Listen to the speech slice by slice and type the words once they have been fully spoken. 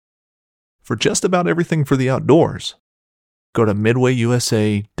for just about everything for the outdoors. Go to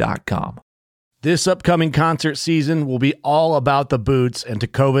MidwayUSA.com. This upcoming concert season will be all about the boots, and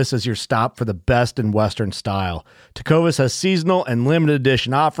Tecovas is your stop for the best in Western style. Tecovas has seasonal and limited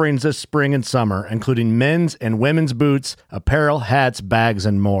edition offerings this spring and summer, including men's and women's boots, apparel, hats, bags,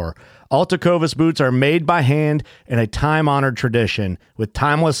 and more. All Tecovas boots are made by hand in a time-honored tradition with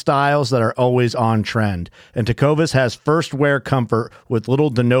timeless styles that are always on trend. And Tecovas has first wear comfort with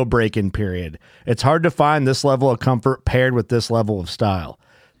little to no break-in period. It's hard to find this level of comfort paired with this level of style.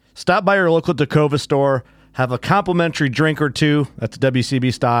 Stop by your local Tecovas store, have a complimentary drink or two, that's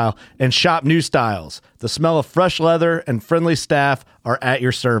WCB style, and shop new styles. The smell of fresh leather and friendly staff are at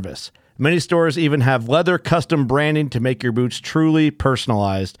your service. Many stores even have leather custom branding to make your boots truly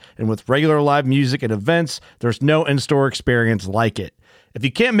personalized. And with regular live music and events, there's no in-store experience like it. If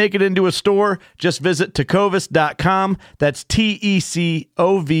you can't make it into a store, just visit Tecovas.com. That's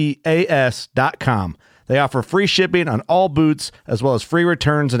TECOVAS.com. They offer free shipping on all boots, as well as free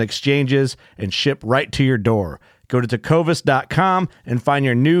returns and exchanges, and ship right to your door. Go to Tecovas.com and find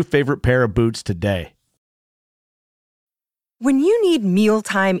your new favorite pair of boots today. When you need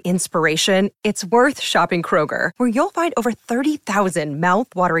mealtime inspiration, it's worth shopping Kroger, where you'll find over 30,000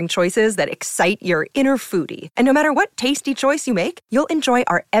 mouth-watering choices that excite your inner foodie. And no matter what tasty choice you make, you'll enjoy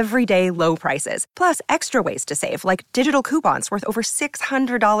our everyday low prices, plus extra ways to save, like digital coupons worth over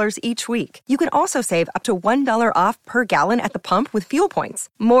 $600 each week. You can also save up to $1 off per gallon at the pump with fuel points.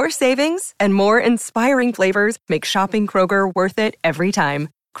 More savings and more inspiring flavors make shopping Kroger worth it every time.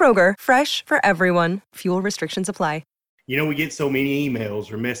 Kroger, fresh for everyone. Fuel restrictions apply. You know, we get so many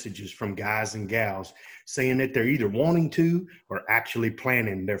emails or messages from guys and gals saying that they're either wanting to or actually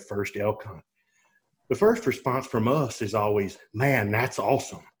planning their first elk hunt. The first response from us is always, man, that's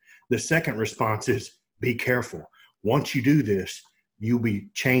awesome. The second response is, be careful. Once you do this, you'll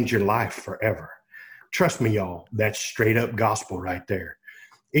change your life forever. Trust me, y'all, that's straight up gospel right there.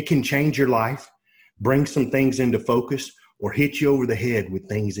 It can change your life, bring some things into focus, or hit you over the head with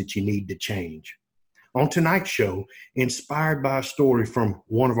things that you need to change. On tonight's show, inspired by a story from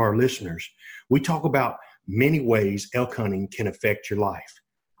one of our listeners, we talk about many ways elk hunting can affect your life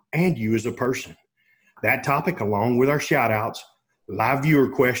and you as a person. That topic, along with our shout-outs, live viewer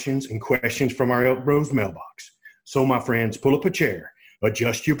questions, and questions from our Elk Bros mailbox. So, my friends, pull up a chair,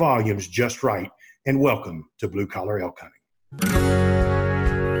 adjust your volumes just right, and welcome to Blue Collar Elk Hunting.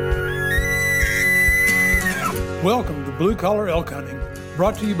 Welcome to Blue Collar Elk Hunting,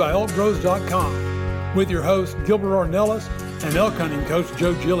 brought to you by ElkBros.com. With your host, Gilbert Ornelas, and elk hunting coach,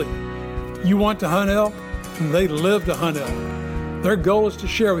 Joe Gillian. You want to hunt elk, and they live to hunt elk. Their goal is to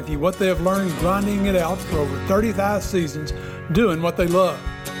share with you what they have learned grinding it out for over 35 seasons, doing what they love.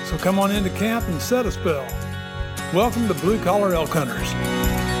 So come on into camp and set a spell. Welcome to Blue Collar Elk Hunters.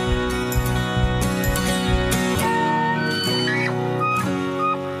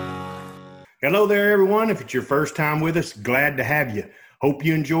 Hello there, everyone. If it's your first time with us, glad to have you. Hope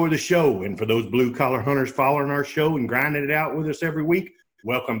you enjoy the show. And for those blue-collar hunters following our show and grinding it out with us every week,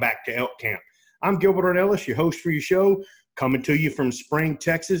 welcome back to Elk Camp. I'm Gilbert Ornelas, your host for your show, coming to you from Spring,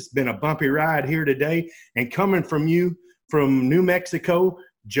 Texas. Been a bumpy ride here today. And coming from you from New Mexico,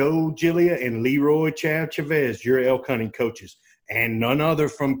 Joe Gilia and Leroy Chavez, your elk hunting coaches. And none other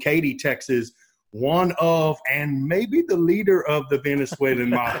from Katy, Texas, one of, and maybe the leader of the Venezuelan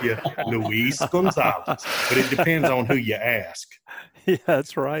mafia, Luis Gonzalez. But it depends on who you ask. Yeah,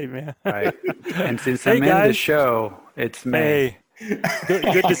 that's right, man. Right. And since I'm in the show, it's me. Hey,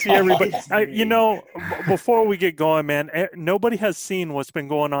 good to see everybody. Before we get going, man, nobody has seen what's been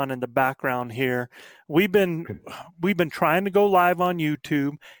going on in the background here. We've been trying to go live on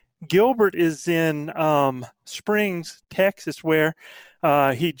YouTube. Gilbert is in Springs, Texas, where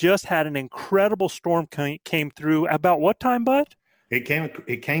he just had an incredible storm came through. About what time, Bud? It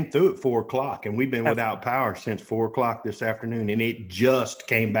came through at 4 o'clock, and we've been without power since 4 o'clock this afternoon, and it just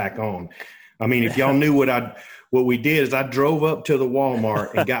came back on. I mean, if y'all knew what we did is I drove up to the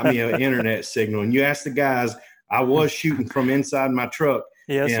Walmart and got me an internet signal. And you asked the guys, I was shooting from inside my truck.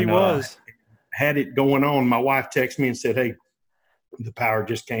 Yes, and, he was. Had it going on. My wife texted me and said, hey, the power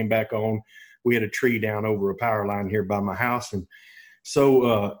just came back on. We had a tree down over a power line here by my house. And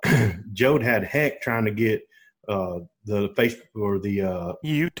so Jode had heck trying to get the Facebook or the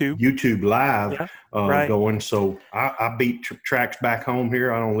YouTube live going. So I beat tracks back home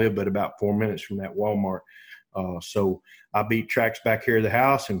here. I don't live but about 4 minutes from that Walmart. So I beat tracks back here at the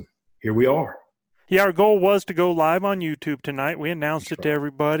house, and here we are. Yeah, our goal was to go live on YouTube tonight. We announced it to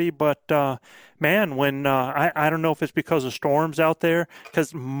everybody, but man, when I don't know if it's because of storms out there,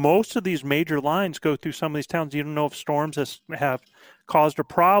 because most of these major lines go through some of these towns. You don't know if storms have caused a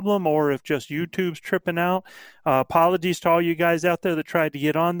problem or if just YouTube's tripping out. Apologies to all you guys out there that tried to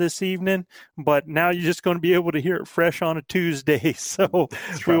get on this evening, but now you're just going to be able to hear it fresh on a Tuesday, so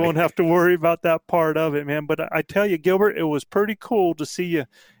we won't have to worry about that part of it, man. But I tell you, Gilbert, it was pretty cool to see you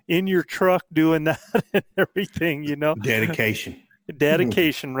in your truck doing that and everything,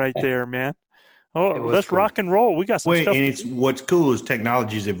 Dedication right there, man. Oh, let's cool. Rock and roll. We got some stuff. And what's cool is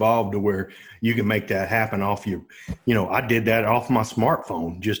technology's evolved to where you can make that happen off your, I did that off my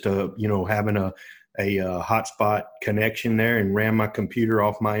smartphone, just having a hotspot connection there, and ran my computer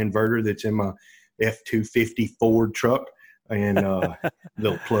off my inverter that's in my F-250 Ford truck, and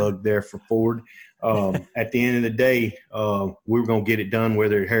little plug there for Ford. At the end of the day, we were going to get it done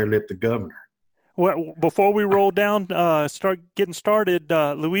whether it hair lipped the governor. Well, before we roll down, start getting started,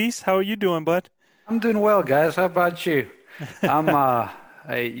 Luis, how are you doing, bud? I'm doing well, guys. How about you? I'm,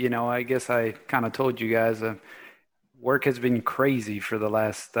 I guess I kind of told you guys, work has been crazy for the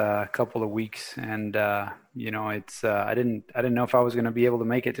last couple of weeks, and it's I didn't know if I was going to be able to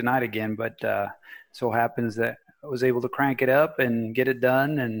make it tonight again, but so happens that I was able to crank it up and get it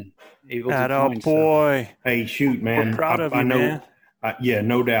done, and able to join. Boy! So. Hey, shoot, man! We're proud of you, know, man. Yeah,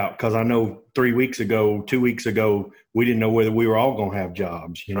 no doubt, because I know 2 weeks ago, we didn't know whether we were all going to have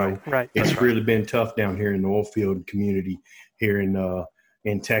jobs. Right. It's really been tough down here in the oil field community here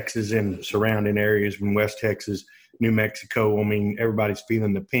in Texas and surrounding areas from West Texas, New Mexico. I mean, everybody's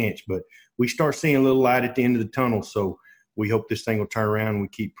feeling the pinch, but we start seeing a little light at the end of the tunnel. So we hope this thing will turn around. And we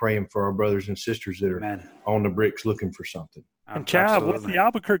keep praying for our brothers and sisters that are on the bricks looking for something. And Chav, what's the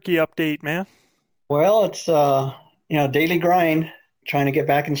Albuquerque update, man? Well, it's daily grind, trying to get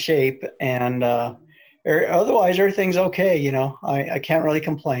back in shape, and otherwise everything's okay. I can't really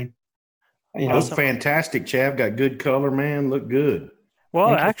complain. Look fantastic, Chav. Got good color, man. Look good.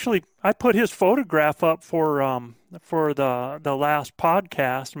 Well, actually, I put his photograph up for the last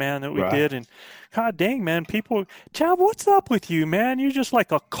podcast, man, that we did, and God dang, man, people, Chav, what's up with you, man? You're just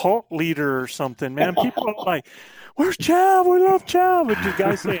like a cult leader or something, man. People are like, "Where's Chav? We love Chav." And the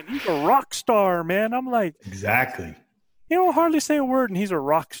guy saying he's a rock star, man. I'm like, exactly. You don't hardly say a word, and he's a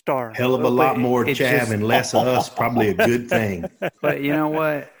rock star. Hell of a lot more Chav and less of us, probably a good thing. But you know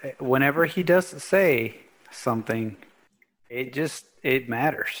what? Whenever he does say something, it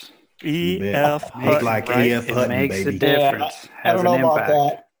matters. E.F. Hutton, like right? E.F. Hutton, makes baby. a difference. I don't know about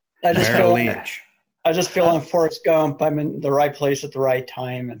that. I just feel in Forrest Gump, I'm in the right place at the right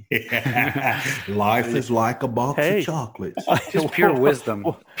time. And life is like a box of chocolates. Just pure wisdom.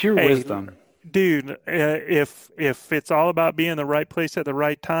 Wisdom. Dude, if it's all about being in the right place at the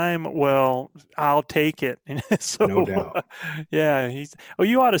right time, well, I'll take it. So, no doubt. Yeah,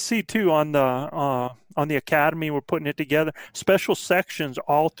 you ought to see too on the academy. We're putting it together. Special sections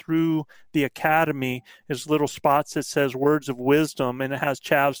all through the academy is little spots that says words of wisdom, and it has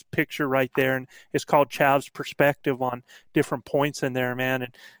Chav's picture right there, and it's called Chav's perspective on different points in there, man.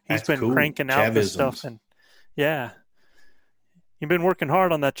 And he's been cranking out this stuff, and yeah. You've been working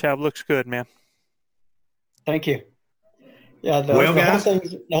hard on that, Chav. Looks good, man. Thank you. Yeah, the whole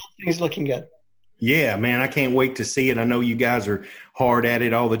thing's looking good. Yeah, man, I can't wait to see it. I know you guys are hard at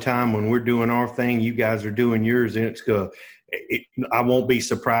it all the time. When we're doing our thing, you guys are doing yours, and I won't be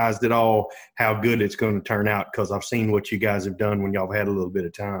surprised at all how good it's going to turn out, because I've seen what you guys have done when y'all have had a little bit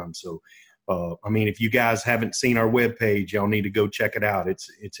of time. So, if you guys haven't seen our webpage, y'all need to go check it out.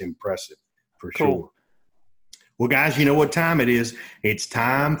 It's impressive for sure. Well, guys, you know what time it is. It's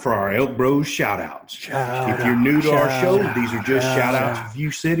time for our Elk Bros shout-outs. If you're new to our show, these are just shout-outs of a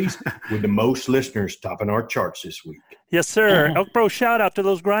few cities with the most listeners topping our charts this week. Yes, sir. Elk Bros shout-out to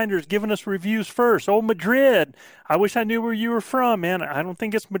those grinders giving us reviews first. Oh, Madrid. I wish I knew where you were from, man. I don't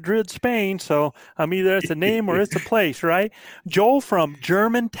think it's Madrid, Spain, so either it's a name or it's a place, right? Joel from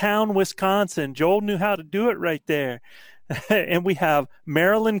Germantown, Wisconsin. Joel knew how to do it right there. And we have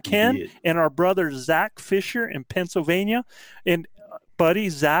Marilyn Ken and our brother Zach Fisher in Pennsylvania. And buddy,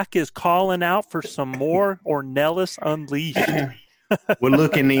 Zach is calling out for some more Ornelas Unleashed. Well,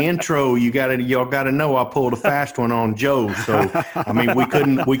 look, in the intro, y'all gotta know I pulled a fast one on Joe. So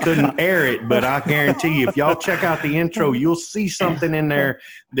we couldn't air it, but I guarantee you, if y'all check out the intro, you'll see something in there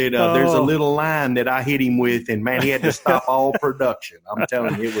that there's a little line that I hit him with, and man, he had to stop all production. I'm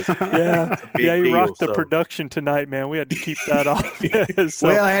telling you, it was a big deal. He rocked the production tonight, man. We had to keep that off.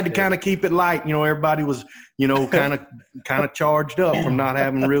 Well, I had to kind of keep it light. Everybody was kind of charged up from not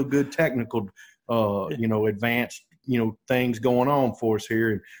having real good technical advanced things going on for us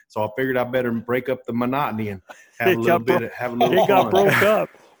here, and so I figured I better break up the monotony and have a little fun. It got broke up.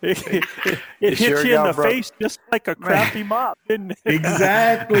 It hits sure you in the got face just like a crappy mop, didn't it?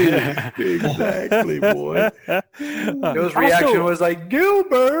 Exactly, boy. Joe's reaction was like,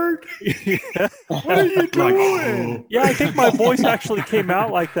 Gilbert, what are you doing? Yeah, I think my voice actually came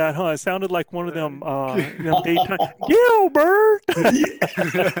out like that, huh? It sounded like one of them daytime, Gilbert.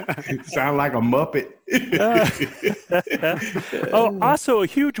 Sound like a Muppet. Also a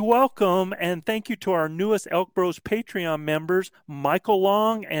huge welcome and thank you to our newest Elk Bros Patreon members, Michael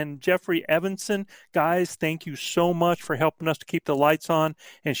Long and Jeffrey Evanson. Guys, thank you so much for helping us to keep the lights on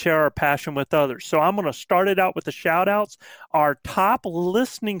and share our passion with others. So I'm going to start it out with the shout outs. Our top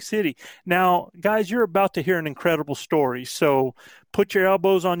listening city. Now, guys, you're about to hear an incredible story. So put your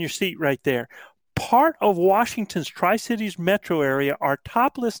elbows on your seat right there. Part of Washington's Tri-Cities metro area, our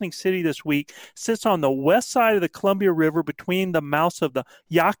top listening city this week sits on the west side of the Columbia River between the mouths of the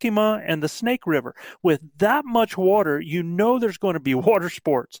Yakima and the Snake River. With that much water, you know there's going to be water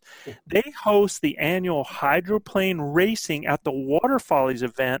sports. They host the annual hydroplane racing at the Water Follies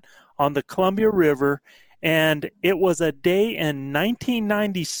event on the Columbia River, and it was a day in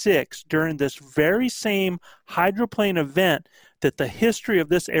 1996 during this very same hydroplane event that the history of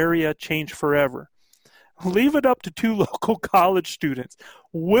this area changed forever. Leave it up to two local college students,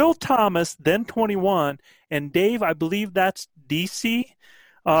 Will Thomas, then 21, and Dave, I believe that's DC,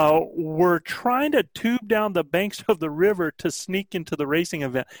 were trying to tube down the banks of the river to sneak into the racing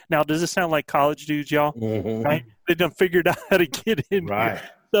event. Now, does this sound like college dudes, y'all? Mm-hmm. Right? They done figured out how to get in. Right.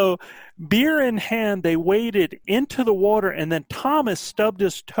 So, beer in hand, they waded into the water, and then Thomas stubbed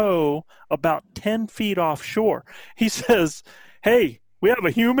his toe about 10 feet offshore. He says, "Hey, we have a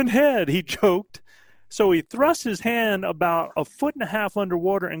human head," he joked. So he thrust his hand about 1.5 feet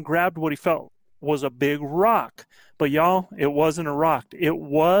underwater and grabbed what he felt was a big rock. But y'all, it wasn't a rock. It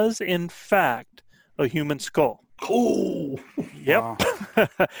was, in fact, a human skull. Cool. Yep.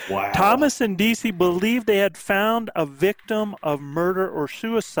 Wow. Thomas and DC believed they had found a victim of murder or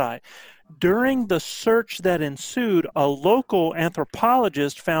suicide. During the search that ensued, a local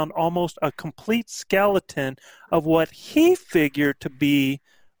anthropologist found almost a complete skeleton of what he figured to be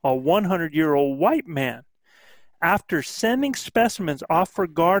a 100-year-old white man. After sending specimens off for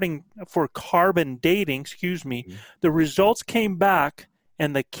carbon dating, the results came back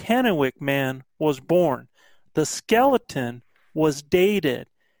and the Kennewick man was born. The skeleton was dated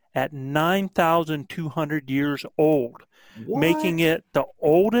at 9,200 years old. What? Making it the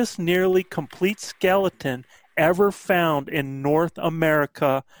oldest nearly complete skeleton ever found in North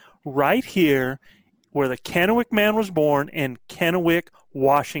America, right here where the Kennewick man was born in Kennewick,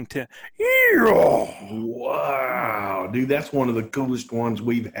 Washington. Wow, dude, that's one of the coolest ones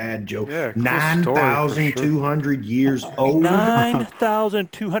we've had, Joe. Yeah, cool 9,200 years old.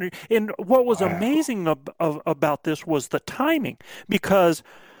 9,200. And what was amazing about this was the timing, because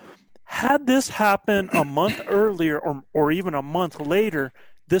had this happened a month earlier or even a month later,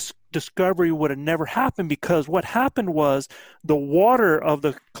 this discovery would have never happened, because what happened was the water of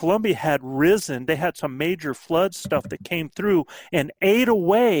the Columbia had risen. They had some major flood stuff that came through and ate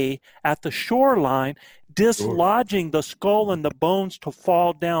away at the shoreline, dislodging the skull and the bones to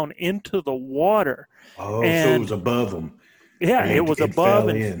fall down into the water. Oh, and so it was above them. Yeah, it was above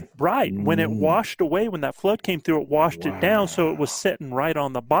and in. Right. When it washed away, when that flood came through, it washed it down, so it was sitting right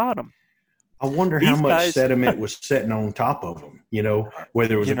on the bottom. I wonder how much sediment was sitting on top of them,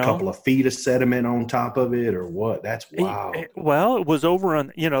 whether it was a couple of feet of sediment on top of it or what. That's wild. Well, it was over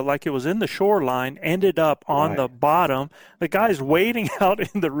on, like it was in the shoreline, ended up on the bottom. The guy's wading out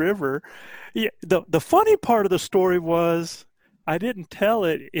in the river. Yeah, the funny part of the story was, I didn't tell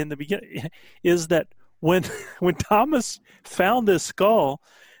it in the beginning, is that when Thomas found this skull,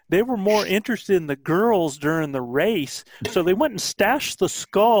 they were more interested in the girls during the race, so they went and stashed the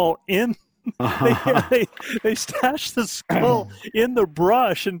skull in. They stashed the skull in the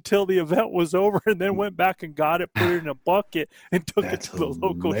brush until the event was over, and then went back and got it, put it in a bucket, and took it to the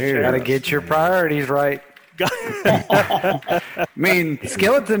local sheriff. Got to get your priorities right. I mean,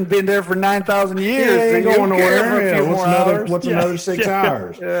 skeleton been there for 9,000 years. Yeah, ain't going nowhere. What's another 6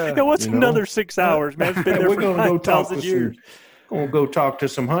 hours? Yeah, what's another 6 hours, man? It's been there for 9,000 years. We'll go talk to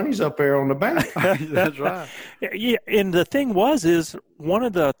some honeys up there on the bank. That's right. Yeah, and the thing is one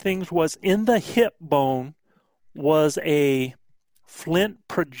of the things was in the hip bone was a flint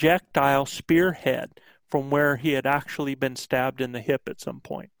projectile spearhead from where he had actually been stabbed in the hip at some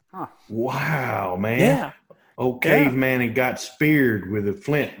point. Huh. Wow, man. Yeah. Old caveman and got speared with a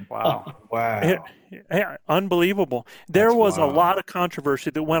flint. Wow. Wow. Unbelievable. There was a lot of controversy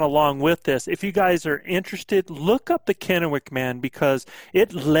that went along with this. If you guys are interested, look up the Kennewick man, because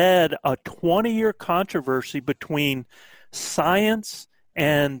it led a 20-year controversy between science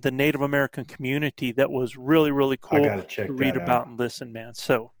and the Native American community that was really, really cool to read about and listen, man.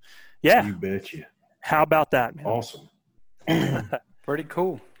 So, yeah. You betcha. How about that, man? Awesome. Pretty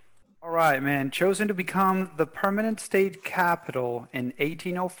cool. All right, man. Chosen to become the permanent state capital in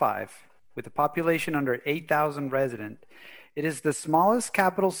 1805 with a population under 8,000 residents, it is the smallest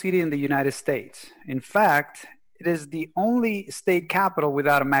capital city in the United States. In fact, it is the only state capital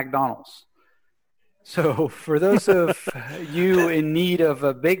without a McDonald's. So for those of you in need of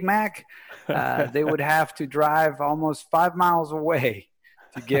a Big Mac, they would have to drive almost 5 miles away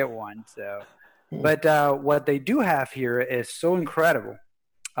to get one. So, but what they do have here is so incredible.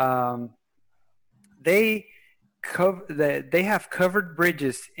 They have covered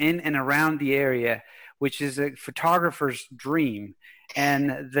bridges in and around the area, which is a photographer's dream.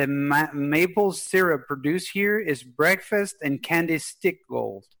 And the maple syrup produced here is breakfast and candy stick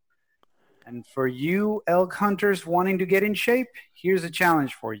gold. And for you elk hunters wanting to get in shape, here's a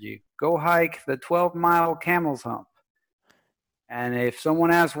challenge for you. Go hike the 12-mile Camel's Hump. And if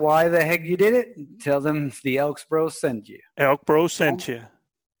someone asks why the heck you did it, tell them the Elks Bros sent you. Elk Bros sent you.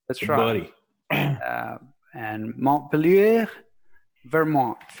 That's right. Buddy. And Montpelier,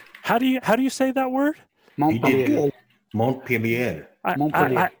 Vermont. How do you say that word? Montpelier. Montpelier.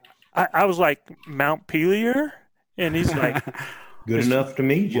 I was like Montpelier, and he's like, good enough to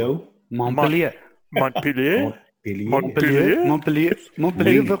me, Joe. Montpelier. Montpelier. Montpelier,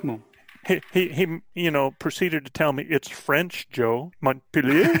 Vermont. He proceeded to tell me it's French, Joe.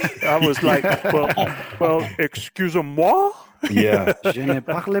 Montpelier. I was like, well, excusez-moi. Yeah. Je ne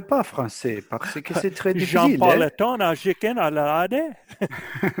parle pas français parce que c'est très difficile. Jean Paul à chicken à la rade.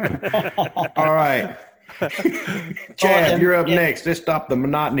 All right. Chad, you're up next. Let's stop the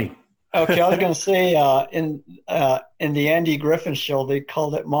monotony. Okay, I was going to say in the Andy Griffin show, they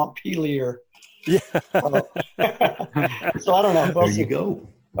called it Montpelier. Yeah. So I don't know. There you go.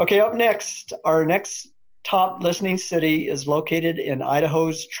 Okay, up next, our next top listening city is located in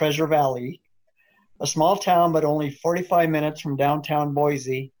Idaho's Treasure Valley, a small town but only 45 minutes from downtown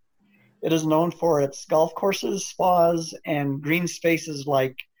Boise. It is known for its golf courses, spas, and green spaces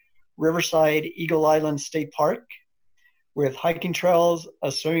like Riverside Eagle Island State Park, with hiking trails, a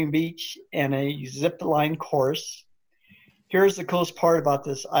swimming beach, and a zip line course. Here's the coolest part about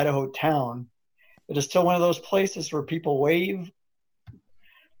this Idaho town. It is still one of those places where people wave,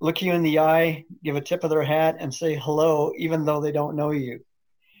 look you in the eye, give a tip of their hat, and say hello, even though they don't know you.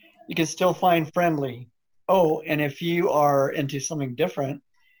 You can still find friendly. Oh, and if you are into something different,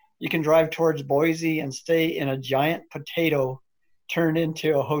 you can drive towards Boise and stay in a giant potato turned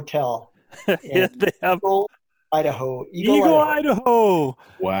into a hotel. Yeah, they have Idaho. Eagle, Idaho.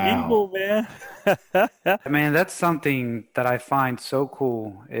 Wow. Eagle, man. Man, that's something that I find so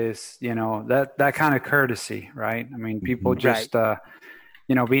cool is, that kind of courtesy, right? I mean, people just,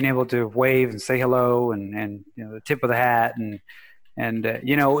 being able to wave and say hello and the tip of the hat. And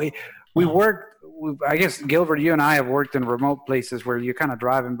we work, I guess, Gilbert, you and I have worked in remote places where you're kind of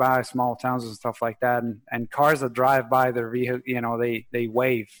driving by small towns and stuff like that. And cars that drive by their vehicle, they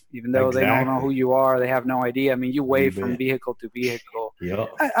wave, even though they don't know who you are. They have no idea. I mean, you wave from vehicle to vehicle. Yep.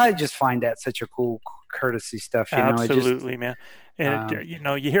 I just find that such a cool courtesy stuff. Absolutely, man. And,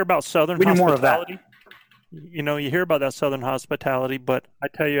 you hear about Southern hospitality. More of that. You hear about that Southern hospitality, but I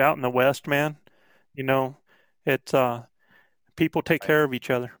tell you, out in the West, man, it's people take care of each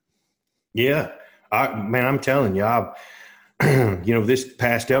other. Yeah. I'm telling you, this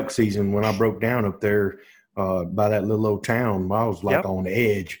past elk season when I broke down up there by that little old town, I was like on the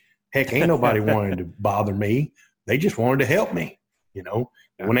edge. Heck, ain't nobody wanted to bother me. They just wanted to help me.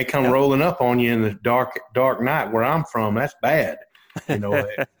 When they come rolling up on you in the dark night where I'm from, that's bad.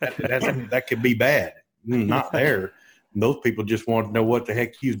 That could be bad. Not there. Those people just want to know what the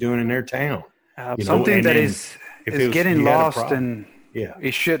heck he's doing in their town. Something that is getting lost and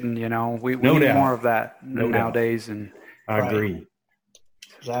it shouldn't. We need more of that nowadays. And I agree.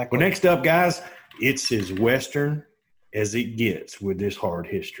 Exactly. Well, next up, guys, it's as Western as it gets with this hard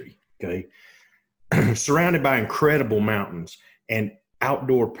history. Okay, surrounded by incredible mountains and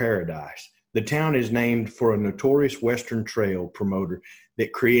outdoor paradise, the town is named for a notorious Western trail promoter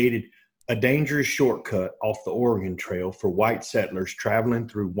that created a dangerous shortcut off the Oregon Trail for white settlers traveling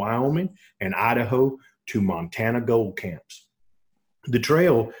through Wyoming and Idaho to Montana gold camps. The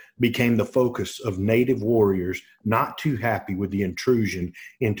trail became the focus of native warriors not too happy with the intrusion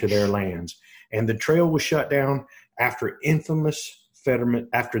into their lands, and the trail was shut down after the infamous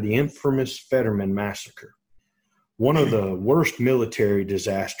Fetterman massacre, one of the worst military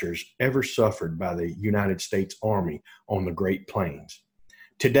disasters ever suffered by the United States Army on the Great Plains.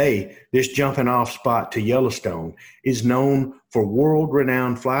 Today, this jumping off spot to Yellowstone is known for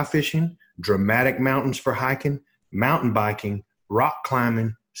world-renowned fly fishing, dramatic mountains for hiking, mountain biking, rock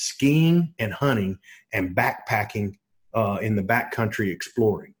climbing, skiing and hunting, and backpacking in the backcountry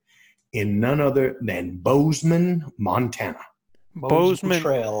exploring in none other than Bozeman, Montana. Bozeman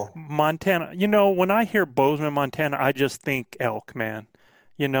Trail. Montana. You know, when I hear Bozeman, Montana, I just think elk, man.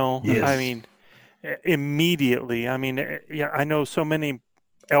 You know, Yes. I mean, immediately. I mean, yeah, I know so many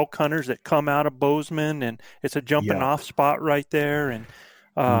elk hunters that come out of Bozeman, and it's a jumping off spot right there. And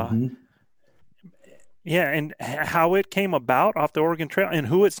yeah, and how it came about off the Oregon Trail and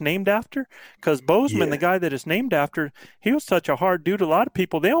who it's named after. Because Bozeman, the guy that it's named after, he was such a hard dude. A lot of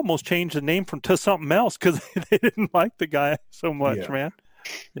people, they almost changed the name to something else because they didn't like the guy so much, man.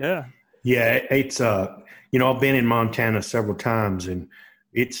 Yeah. Yeah, it's you know, I've been in Montana several times, and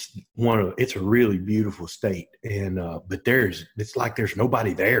it's a really beautiful state, and but it's like there's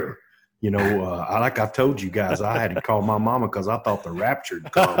nobody there. You know, like I've told you guys, I had to call my mama because I thought the rapture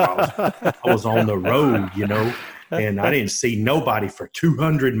had come. I was on the road, you know, and I didn't see nobody for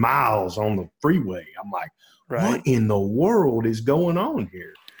 200 miles on the freeway. I'm like, what in the world is going on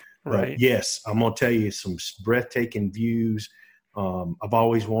here? But yes, I'm going to tell you some breathtaking views. I've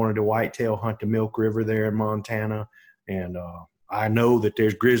always wanted to whitetail hunt the Milk River there in Montana, and I know that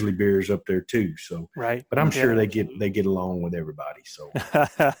there's grizzly bears up there too. So, but I'm sure they get along with everybody. So,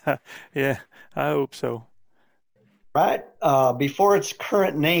 yeah, I hope so. Right. Before its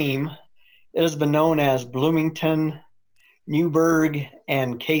current name, it has been known as Bloomington, Newburgh,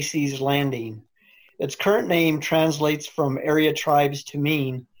 and Casey's Landing. Its current name translates from area tribes to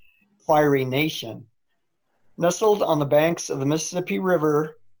mean Fiery Nation. Nestled on the banks of the Mississippi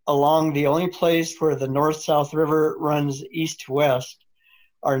River, along the only place where the North-South River runs east to west,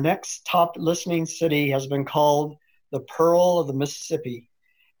 our next top listening city has been called the Pearl of the Mississippi,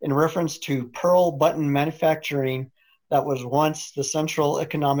 in reference to pearl button manufacturing that was once the central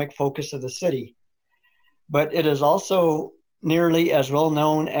economic focus of the city. But it is also nearly as well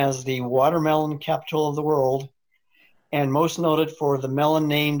known as the watermelon capital of the world, and most noted for the melon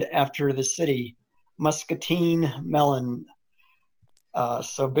named after the city, Muscatine melon.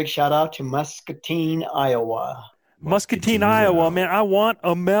 So big shout out to Muscatine, Iowa. Muscatine, Iowa, man. I want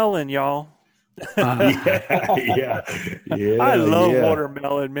a melon, y'all. Yeah. I love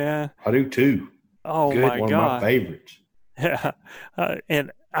watermelon, man. I do too. Oh, my God. One of my favorites. Yeah.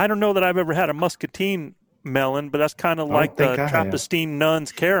 And I don't know that I've ever had a Muscatine melon, but that's kind of like the Trappistine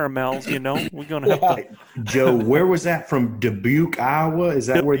Nuns caramels, you know. We're going to have to. Joe, where was that from? Dubuque, Iowa? Is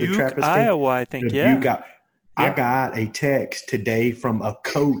that where the Trappistine? Iowa, I think, Dubuque, I got a text today from a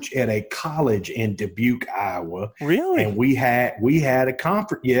coach at a college in Dubuque, Iowa. Really? And we had a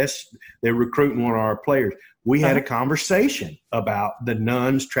conference. Yes, they're recruiting one of our players. We had a conversation about the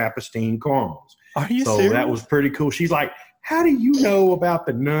Nuns Trappistine caramels. Are you so serious? That was pretty cool. She's like, how do you know about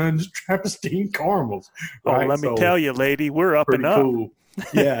the Nuns Trappistine caramels? Right? Oh, let me tell you, lady, we're up and up. Cool.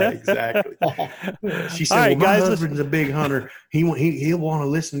 Yeah, exactly. She said, my husband's a big hunter. He'll want to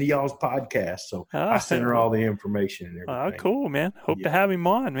listen to y'all's podcast. So I sent her all the information and everything. Cool, man. Hope to have him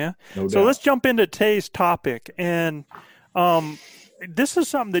on, man. No doubt. So let's jump into today's topic. And this is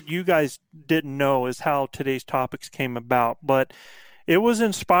something that you guys didn't know is how today's topics came about. But it was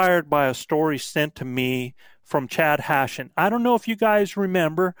inspired by a story sent to me from Chad Hashin. I don't know if you guys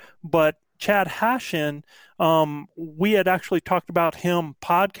remember, but Chad Hashin, we had actually talked about him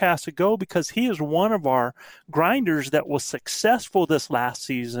podcasts ago because he is one of our grinders that was successful this last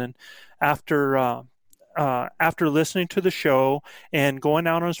season after listening to the show and going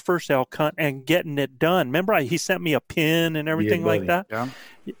out on his first elk hunt and getting it done. Remember, he sent me a pin and everything like that?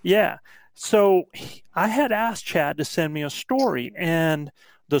 Yeah. So I had asked Chad to send me a story, and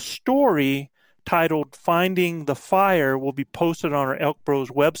the story titled Finding the Fire will be posted on our Elk Bros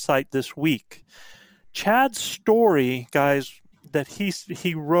website this week. Chad's story, guys, that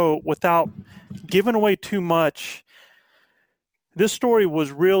he wrote without giving away too much, this story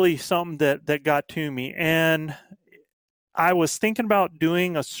was really something that got to me. And I was thinking about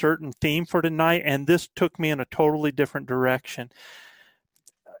doing a certain theme for tonight, and this took me in a totally different direction.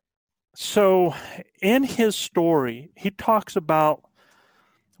 So in his story, he talks about,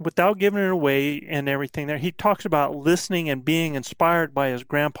 without giving it away and everything there, he talks about listening and being inspired by his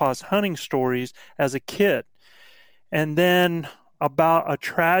grandpa's hunting stories as a kid. And then about a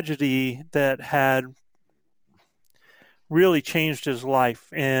tragedy that had really changed his life.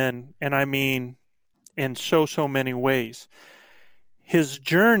 And I mean, in so many ways. His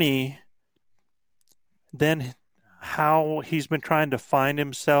journey, then how he's been trying to find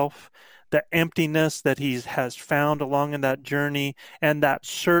himself, the emptiness that he has found along in that journey, and that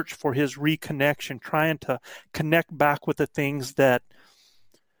search for his reconnection, trying to connect back with the things that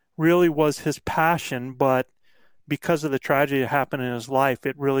really was his passion, but because of the tragedy that happened in his life,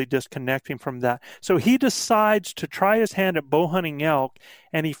 it really disconnected him from that. So he decides to try his hand at bow hunting elk,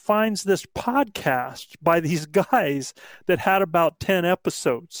 and he finds this podcast by these guys that had about 10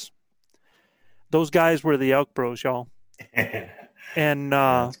 episodes. Those guys were the Elk Bros, y'all. And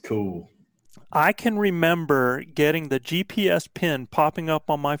that's cool. I can remember getting the GPS pin popping up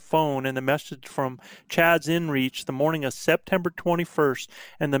on my phone and the message from Chad's InReach the morning of September 21st,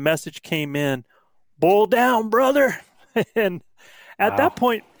 and the message came in, "Bull down, brother." And at that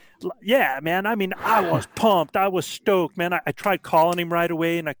point, yeah, man, I mean, I was pumped. I was stoked, man. I tried calling him right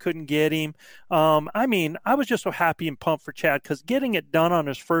away, and I couldn't get him. I mean, I was just so happy and pumped for Chad because getting it done on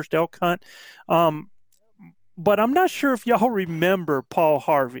his first elk hunt. But I'm not sure if y'all remember Paul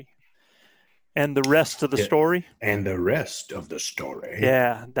Harvey and the rest of the story. And the rest of the story.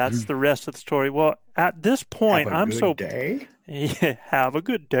 Yeah, that's the rest of the story. Well, at this point, Have a good day. Yeah, have a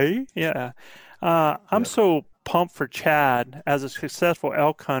good day. Yeah. I'm so pumped for Chad as a successful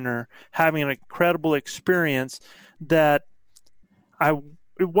elk hunter, having an incredible experience that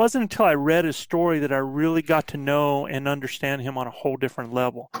it wasn't until I read his story that I really got to know and understand him on a whole different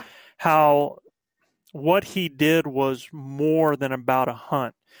level. How what he did was more than about a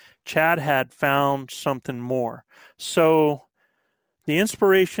hunt. Chad had found something more. So the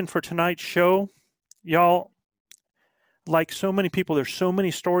inspiration for tonight's show, y'all, like so many people, there's so many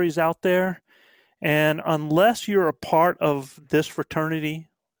stories out there. And unless you're a part of this fraternity,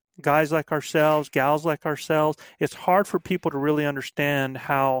 guys like ourselves, gals like ourselves, it's hard for people to really understand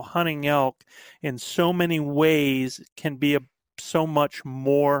how hunting elk in so many ways can be so much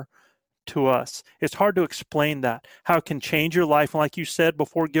more to us. It's hard to explain that, how it can change your life. And like you said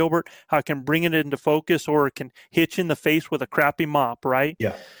before, Gilbert, how it can bring it into focus, or it can hit you in the face with a crappy mop, right?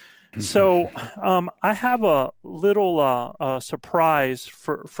 Yeah. So I have a little surprise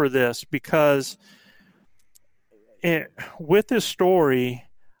for this, because with this story,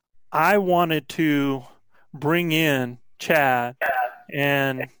 I wanted to bring in Chad,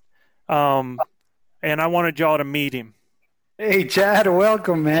 and I wanted y'all to meet him. Hey, Chad,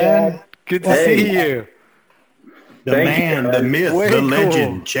 welcome, man. Chad. Good to see you. The man, the myth, Way the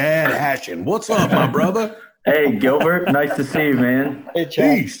legend, cool. Chad Hashin. What's up, my brother? Hey, Gilbert. Nice to see you, man. Hey,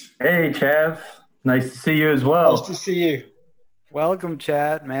 Chad. Peace. Hey, Chav. Nice to see you as well. Nice to see you. Welcome,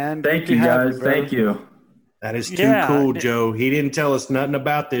 Chad, man. Thank Good you, to have guys. brother. Thank you. That is too Yeah. cool, Joe. He didn't tell us nothing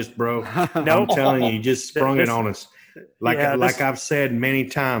about this, bro. I'm Nope. telling you, he just sprung it This- on us. Like Yeah, like this- I've said many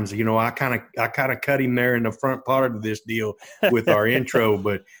times, you know, I kind of cut him there in the front part of this deal with our intro,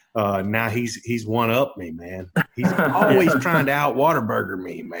 but now he's one up me, man. He's always trying to out Whataburger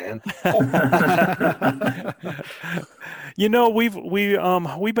me, man. You know,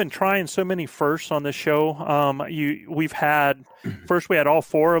 we've been trying so many firsts on the show. We've had first, we had all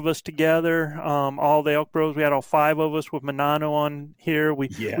four of us together, all the Elk Bros. We had all five of us with Manano on here.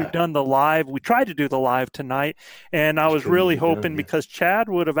 We've done the live. We tried to do the live tonight, and I was really hoping because Chad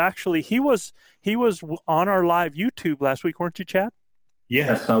would have actually he was on our live YouTube last week, weren't you, Chad?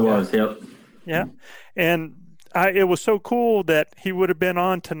 Yes, I was. Yep. Yeah, and it was so cool that he would have been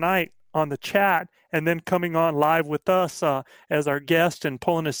on tonight on the chat, and then coming on live with us as our guest and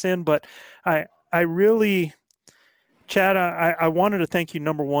pulling us in. But I really, Chad, I wanted to thank you,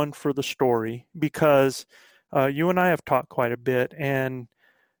 number one, for the story, because you and I have talked quite a bit, and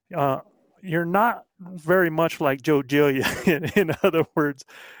you're not very much like Joe Gillia. In other words,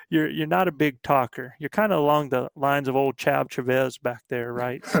 you're not a big talker. You're kind of along the lines of old Chav Chavez back there,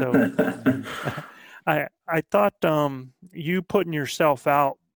 right? So I thought you putting yourself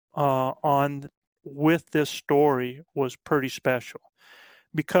out on with this story was pretty special,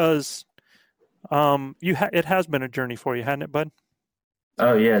 because it has been a journey for you, hasn't it, bud?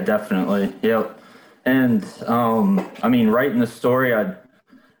 Oh yeah, definitely. Yep. And I mean, writing the story,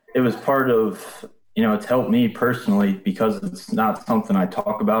 it was part of, it's helped me personally, because it's not something I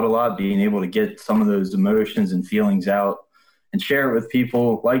talk about a lot, being able to get some of those emotions and feelings out and share it with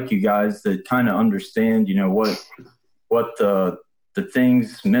people like you guys that kind of understand, what the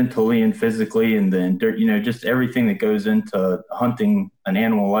things mentally and physically, and then, just everything that goes into hunting an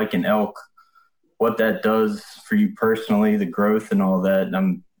animal like an elk, what that does for you personally, the growth and all that.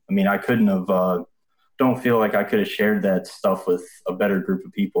 And I couldn't have, don't feel like I could have shared that stuff with a better group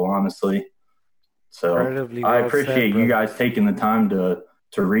of people, honestly. So Incredibly I well appreciate said, you brother. guys taking the time to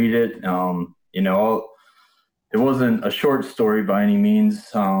read it. It wasn't a short story by any means.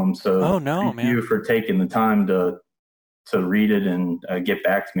 So Oh, no, thank man. you for taking the time to read it and get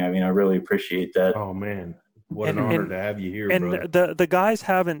back to me. I mean, I really appreciate that. Oh man, what an honor to have you here, brother. And the guys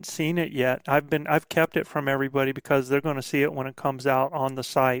haven't seen it yet. I've kept it from everybody because they're going to see it when it comes out on the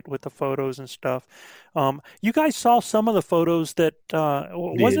site with the photos and stuff. You guys saw some of the photos that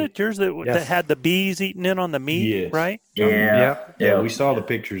wasn't it yours that had the bees eating in on the meat, right? Yeah, we saw the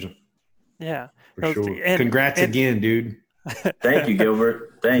pictures. Yeah, for sure. And congrats again, dude. Thank you,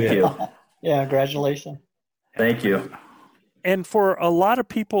 Gilbert. Thank you. Yeah, congratulations. Thank you. And for a lot of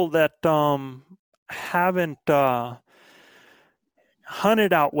people that haven't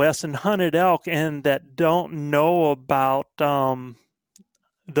hunted out west and hunted elk and that don't know about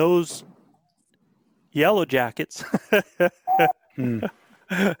those yellow jackets.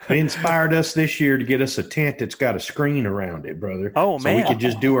 They inspired us this year to get us a tent that's got a screen around it, brother. Oh, man. So we could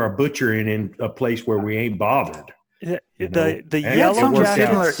just do our butchering in a place where we ain't bothered. The yellow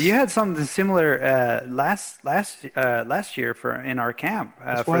jackets. You had something similar last year in our camp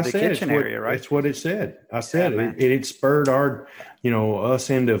for the kitchen area, right? That's what it said. I said it spurred us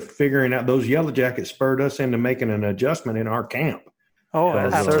into figuring out those yellow jackets, spurred us into making an adjustment in our camp. Oh,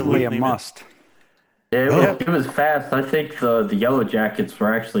 absolutely a must. Yeah, it was fast. I think the yellow jackets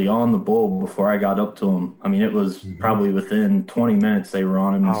were actually on the bull before I got up to them. I mean, it was probably within 20 minutes they were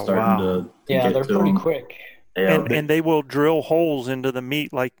on him and starting to get they're to pretty them. quick. Yeah, and they will drill holes into the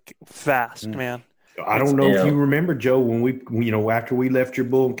meat like fast, man. I don't know if you remember, Joe, when we after we left your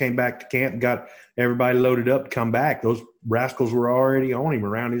bull and came back to camp and got everybody loaded up to come back, those rascals were already on him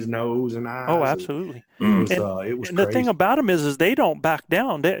around his nose and eyes. Oh, absolutely. It was and crazy. the thing about them is they don't back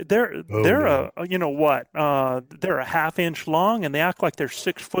down. They're a half-inch long and they act like they're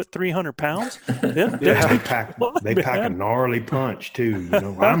 6 foot 300 pounds. They pack a gnarly punch too.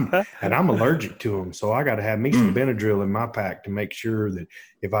 I'm allergic to them, so I got to have me some Benadryl in my pack to make sure that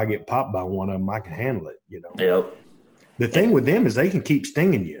if I get popped by one of them, I can handle it. Yep. The thing with them is they can keep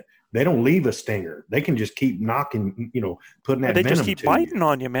stinging you. They don't leave a stinger. They can just keep knocking, putting that venom to you. They just keep biting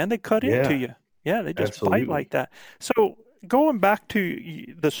on you, man. They cut into you. Yeah, they just bite like that. So going back to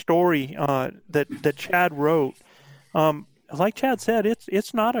the story that Chad wrote, like Chad said,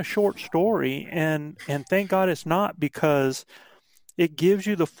 it's not a short story, and thank God it's not, because it gives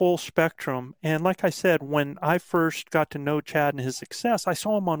you the full spectrum. And like I said, when I first got to know Chad and his success, I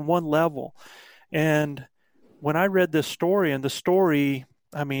saw him on one level. And when I read this story, and the story,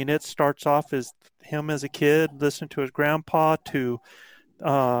 I mean, it starts off as him as a kid, listening to his grandpa, to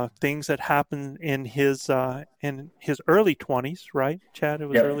things that happened in his early 20s, right, Chad? It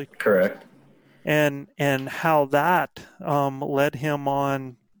was early. Correct. And how that led him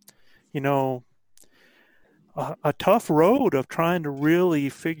on, a tough road of trying to really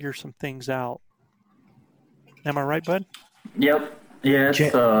figure some things out. Am I right, bud? Yep. Yeah.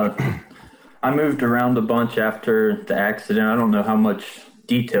 It's, I moved around a bunch after the accident. I don't know how much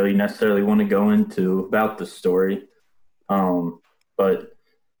detail you necessarily want to go into about the story, but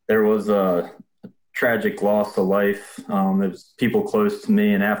there was a tragic loss of life. There was people close to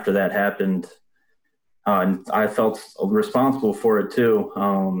me, and after that happened, I felt responsible for it too.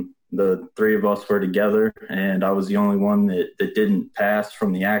 The three of us were together, and I was the only one that didn't pass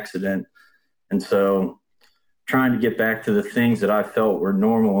from the accident. And so trying to get back to the things that I felt were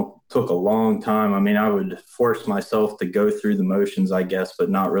normal took a long time. I mean, I would force myself to go through the motions, I guess, but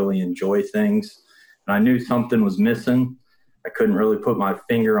not really enjoy things. And I knew something was missing. I couldn't really put my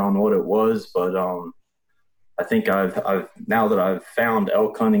finger on what it was, but I think I've now that I've found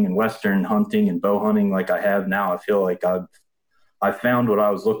elk hunting and Western hunting and bow hunting like I have now, I feel like I found what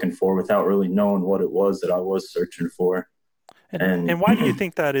I was looking for without really knowing what it was that I was searching for. And why do you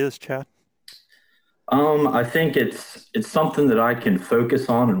think that is, Chad? I think it's something that I can focus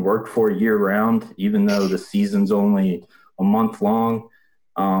on and work for year round, even though the season's only a month long.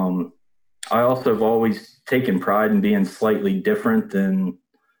 I also have always taken pride in being slightly different than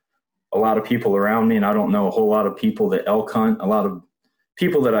a lot of people around me, and I don't know a whole lot of people that elk hunt. A lot of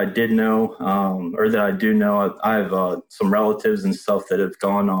people that I did know, or that I do know, I have some relatives and stuff that have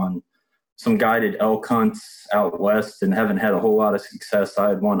gone on some guided elk hunts out west and haven't had a whole lot of success. I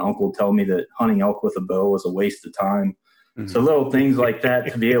had one uncle tell me that hunting elk with a bow was a waste of time. Mm-hmm. So little things like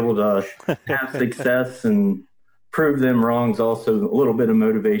that to be able to have success and prove them wrong is also a little bit of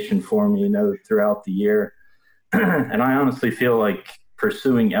motivation for me, throughout the year. And I honestly feel like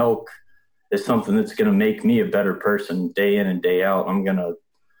pursuing elk is something that's going to make me a better person day in and day out. I'm going to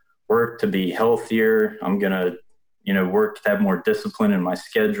work to be healthier. I'm going to, work to have more discipline in my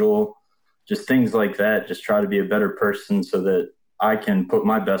schedule. Just things like that. Just try to be a better person so that I can put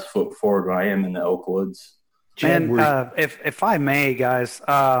my best foot forward when I am in the elk woods. And if I may, guys,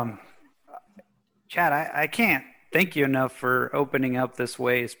 Chad, I can't thank you enough for opening up this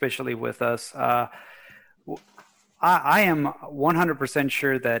way, especially with us. I am 100%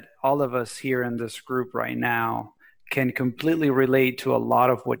 sure that all of us here in this group right now can completely relate to a lot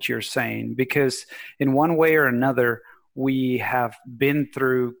of what you're saying, because in one way or another, we have been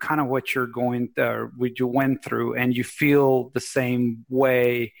through kind of what you went through, and you feel the same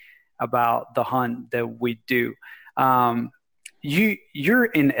way about the hunt that we do. You're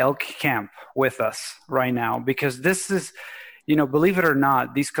in elk camp with us right now, because this is, believe it or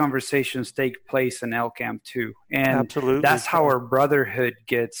not, these conversations take place in elk camp too. And absolutely, that's how our brotherhood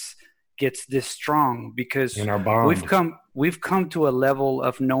gets this strong, because in our bond. we've come to a level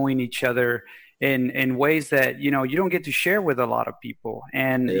of knowing each other in ways that, you don't get to share with a lot of people.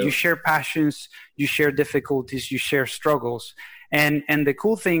 And you share passions, you share difficulties, you share struggles. And the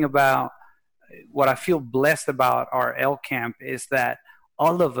cool thing about what I feel blessed about our elk camp is that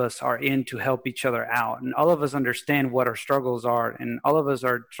all of us are in to help each other out, and all of us understand what our struggles are, and all of us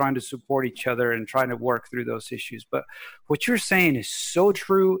are trying to support each other and trying to work through those issues. But what you're saying is so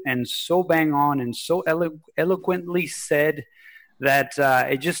true and so bang on and so eloquently said that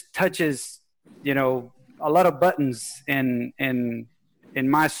it just touches, a lot of buttons in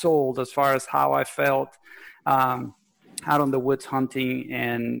my soul as far as how I felt out on the woods hunting,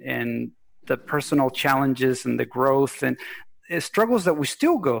 and the personal challenges and the growth and struggles that we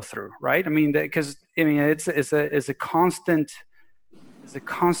still go through, right? I mean, it's a constant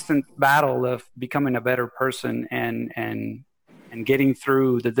battle of becoming a better person and getting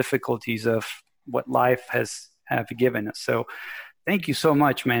through the difficulties of what life have given us. So thank you so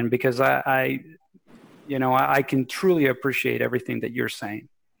much, man, because I can truly appreciate everything that you're saying.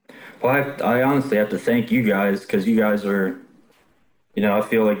 Well, I honestly have to thank you guys, because you guys are, I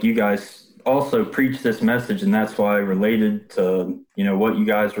feel like you guys also preach this message, and that's why I related to, what you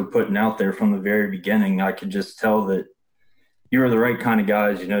guys were putting out there from the very beginning. I could just tell that you were the right kind of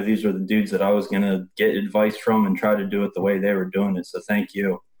guys. These are the dudes that I was going to get advice from and try to do it the way they were doing it. So thank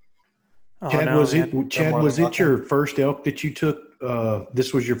you. Chad, was it your first elk that you took?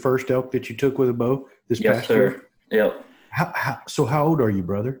 This was your first elk that you took with a bow this past year? Yes, sir. Yep. So how old are you,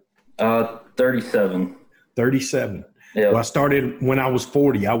 brother? 37. 37. Yep. Well, I started when I was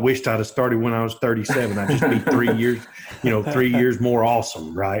 40. I wished I'd have started when I was 37. I'd just be 3 years, 3 years more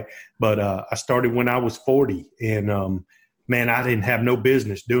awesome, right? But I started when I was 40, and man, I didn't have no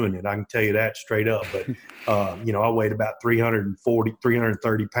business doing it. I can tell you that straight up. But I weighed about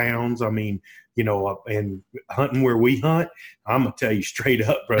 330 pounds. I mean, and hunting where we hunt, I'm gonna tell you straight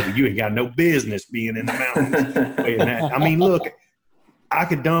up, brother, you ain't got no business being in the mountains weighing that. I mean, look, I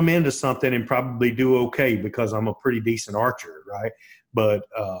could dumb into something and probably do okay because I'm a pretty decent archer, right? But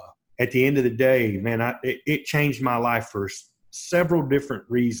at the end of the day, man, it changed my life for several different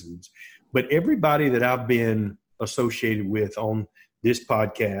reasons. But everybody that I've been associated with on this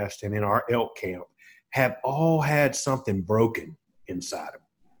podcast and in our elk camp have all had something broken inside them,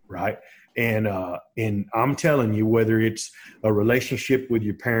 right? And I'm telling you, whether it's a relationship with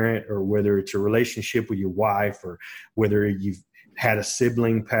your parent, or whether it's a relationship with your wife, or whether you've had a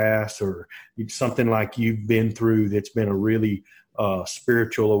sibling pass, or something like you've been through that's been a really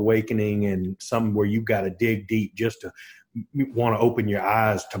spiritual awakening, and something where you've got to dig deep just to want to open your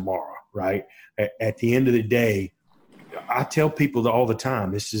eyes tomorrow, right? At the end of the day, I tell people all the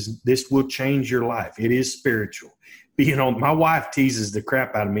time, this will change your life. It is spiritual. My wife teases the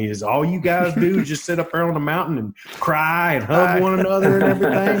crap out of me. Is all you guys do is just sit up there on the mountain and cry and hug one another and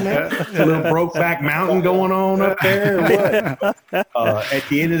everything, man? A little Brokeback Mountain going on up there or what? At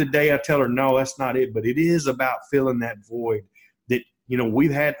the end of the day, I tell her, no, that's not it. But it is about filling that void that,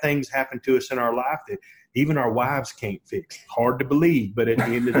 we've had things happen to us in our life that even our wives can't fix. Hard to believe, but at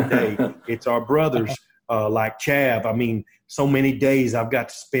the end of the day, it's our brothers like Chav. I mean, so many days I've got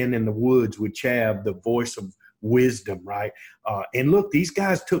to spend in the woods with Chav, the voice of wisdom, right? And look, these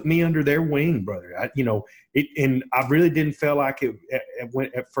guys took me under their wing, brother. And I really didn't feel like it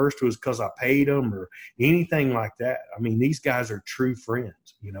at first it was because I paid them or anything like that. I mean, these guys are true friends,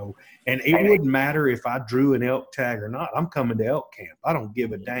 and it wouldn't matter if I drew an elk tag or not. I'm coming to elk camp. I don't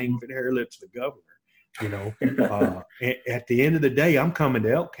give a dang if it hair lips the governor, at the end of the day, I'm coming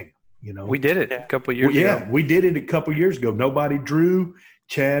to elk camp. We did it a couple of years ago. Yeah, we did it a couple of years ago. Nobody drew.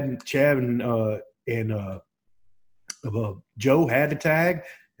 Chad and Joe had the tag,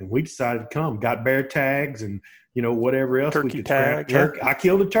 and we decided to come. Got bear tags and whatever else turkey we could tag. Turkey. I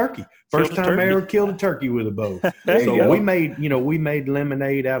killed a turkey. First time I ever killed a turkey with a bow. So we made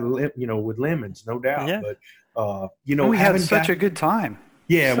lemonade out of with lemons, no doubt. Yeah. But we had such a good time.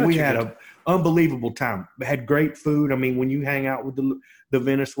 Yeah, we had an unbelievable time. Had great food. I mean, when you hang out with the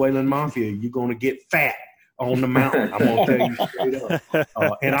Venezuelan mafia, you're going to get fat on the mountain. I'm going to tell you straight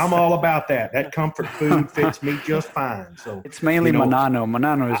up. And I'm all about that. That comfort food fits me just fine. So it's mainly Manano.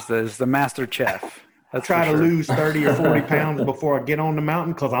 Manano is the master chef. I try to lose 30 or 40 pounds before I get on the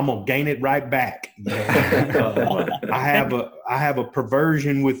mountain because I'm going to gain it right back. You know? I have a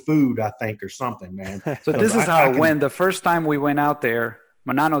perversion with food, I think, or something, man. So this is how it went. The first time we went out there,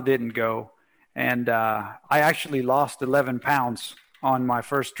 Manano didn't go. And I actually lost 11 pounds on my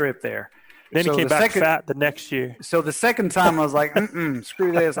first trip there. Then he came back fat the next year. So the second time I was like,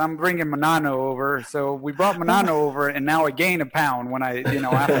 screw this. I'm bringing Manano over. So we brought Manano over, and now I gained a pound when after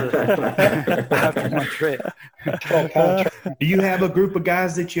my trip. Do you have a group of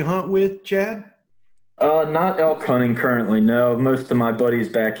guys that you hunt with, Chad? Not elk hunting currently, no. Most of my buddies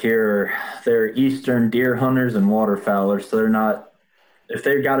back here, they're eastern deer hunters and waterfowlers, so they're not. If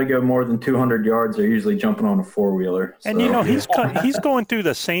they've got to go more than 200 yards, they're usually jumping on a four-wheeler. So. And, he's going through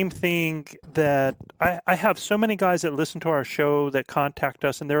the same thing that I have so many guys that listen to our show that contact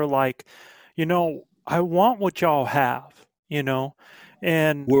us, and they're like, I want what y'all have,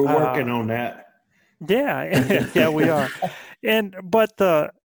 and we're working on that. Yeah. Yeah, we are. But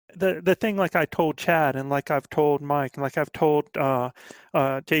the thing, like I told Chad and like I've told Mike and like I've told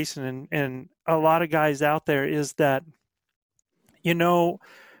Jason and a lot of guys out there is that,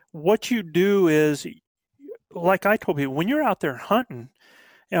 what you do is, like I told people, when you're out there hunting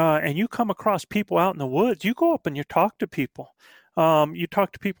and you come across people out in the woods, you go up and you talk to people. You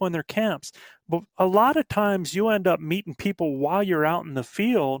talk to people in their camps. But a lot of times you end up meeting people while you're out in the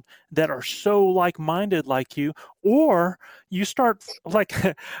field that are so like-minded like you, or you start like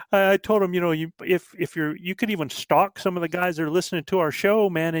I told them, you could even stalk some of the guys that are listening to our show,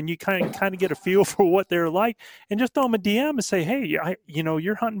 man, and you kind of get a feel for what they're like, and just throw them a DM and say, hey,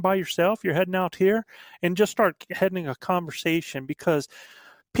 you're hunting by yourself, you're heading out here, and just start heading a conversation because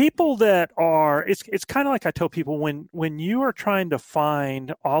people that are, it's kind of like I tell people when you are trying to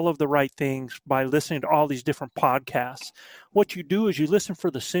find all of the right things by listening to all these different podcasts, what you do is you listen for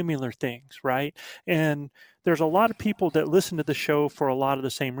the similar things, right? And there's a lot of people that listen to the show for a lot of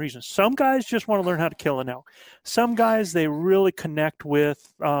the same reasons. Some guys just want to learn how to kill an elk. Some guys, they really connect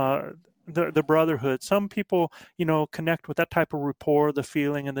with the brotherhood. Some people, connect with that type of rapport, the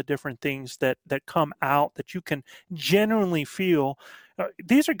feeling and the different things that come out that you can genuinely feel.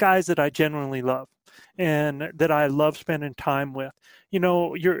 These are guys that I genuinely love and that I love spending time with.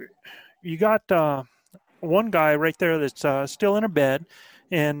 You got one guy right there that's still in a bed,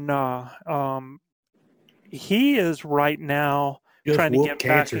 and he is right now just trying to get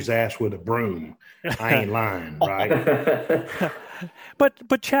cancer's ass with a broom. I ain't lying, right?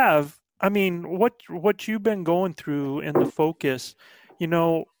 But Chav, I mean, what you've been going through in the focus,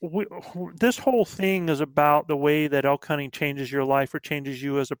 this whole thing is about the way that elk hunting changes your life or changes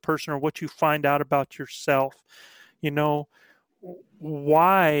you as a person or what you find out about yourself.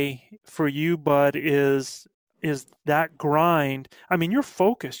 Why for you, Bud, is that grind? I mean, you're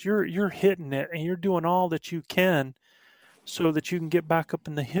focused, you're hitting it, and you're doing all that you can so that you can get back up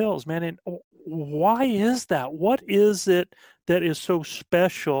in the hills, man. And why is that? What is it that is so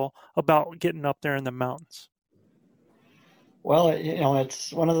special about getting up there in the mountains? Well,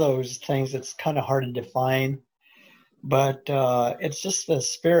 it's one of those things that's kind of hard to define, but it's just the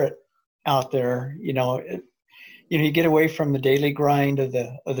spirit out there. You get away from the daily grind of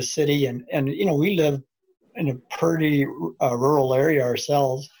the city, and we live in a pretty rural area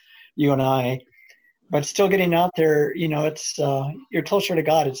ourselves, you and I, but still getting out there. It's you're closer to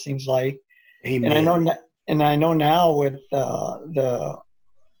God, it seems like. Amen. And I know now with our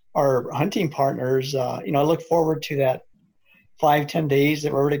hunting partners, I look forward to that 5-10 days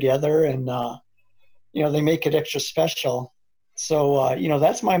that we're together, and they make it extra special. So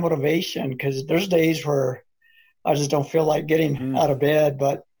that's my motivation, because there's days where I just don't feel like getting out of bed,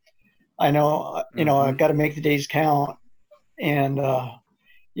 but I know I've got to make the days count, and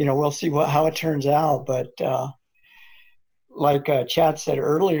we'll see how it turns out. But like Chad said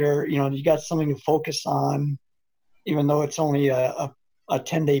earlier, you got something to focus on, even though it's only a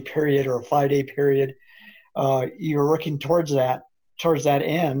 10-day period or a 5-day period. You're working towards that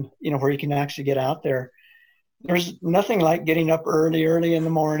end, where you can actually get out there. There's nothing like getting up early in the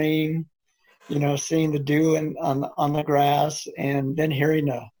morning, seeing the dew on the grass, and then hearing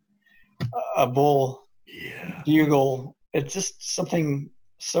a bull bugle. It's just something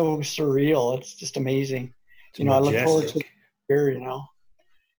so surreal. It's just amazing. I look forward to it here,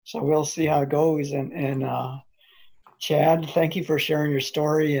 so we'll see how it goes. And Chad, thank you for sharing your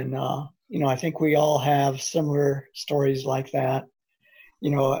story. And, I think we all have similar stories like that.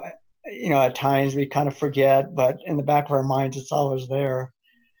 At times we kind of forget, but in the back of our minds, it's always there.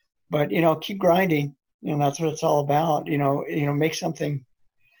 But, keep grinding. And that's what it's all about.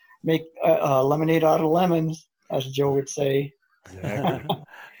 Make lemonade out of lemons, as Joe would say. Exactly.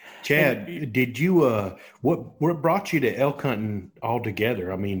 Chad, did you what brought you to elk hunting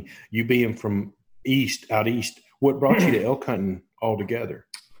altogether? I mean, you being from out east, what brought you to elk hunting altogether?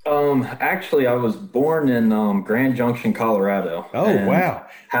 Actually, I was born in Grand Junction, Colorado. Oh, wow.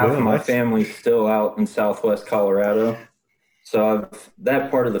 Half of my family's still out in Southwest Colorado. So that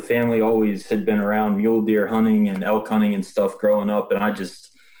part of the family always had been around mule deer hunting and elk hunting and stuff growing up. And I just,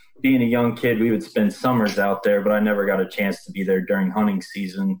 being a young kid, we would spend summers out there, but I never got a chance to be there during hunting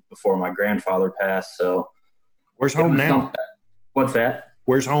season before my grandfather passed. So where's home now? What's that?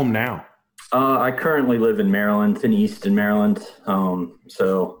 Where's home now? I currently live in Maryland, in Easton, Maryland.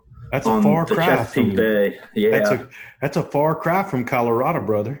 So that's a far cry Chesapeake Bay. Yeah, that's a far cry from Colorado,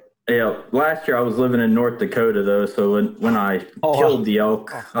 brother. Yeah. Last year I was living in North Dakota though, so when I killed the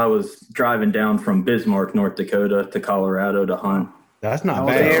elk, I was driving down from Bismarck, North Dakota, to Colorado to hunt. That's not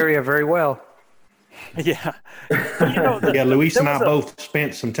bad. The area very well. Yeah. Luis and I both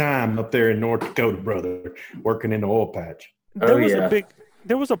spent some time up there in North Dakota, brother, working in the oil patch.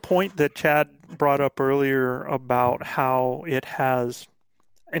 There was a point that Chad brought up earlier about how it has,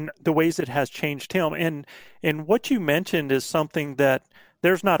 and the ways it has changed him. And what you mentioned is something that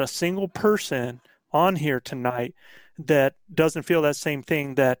there's not a single person on here tonight that doesn't feel that same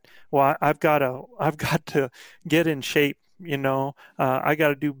thing, that, well, I've got to get in shape. I got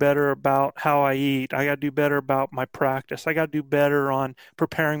to do better about how I eat. I got to do better about my practice. I got to do better on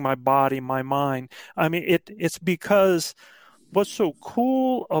preparing my body, my mind. I mean, it's because what's so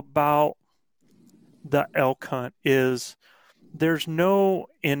cool about the elk hunt is there's no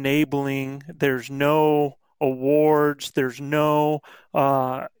enabling, there's no awards, there's no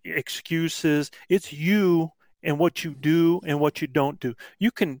excuses. It's you and what you do and what you don't do.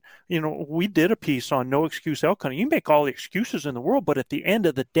 You can, we did a piece on no excuse elk hunting. You make all the excuses in the world, but at the end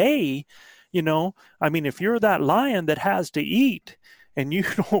of the day, if you're that lion that has to eat and you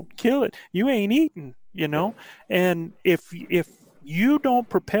don't kill it, you ain't eating, And if you don't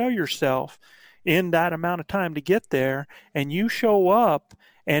prepare yourself in that amount of time to get there and you show up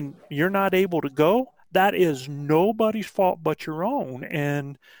and you're not able to go, that is nobody's fault but your own.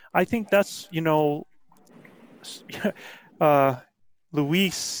 And I think that's,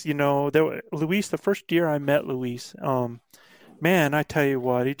 Luis, Luis, the first year I met Luis, man, I tell you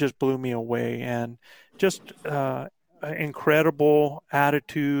what, he just blew me away, and just incredible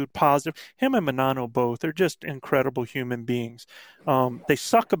attitude, positive. Him and Manano both, they're just incredible human beings. They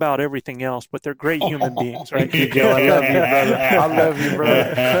suck about everything else, but they're great human beings, right? Thank you, Joe. I love you, brother. I love you,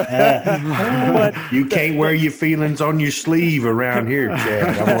 brother. But you can't wear your feelings on your sleeve around here,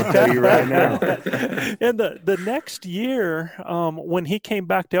 Chad. I'm going to tell you right now. And the next year, when he came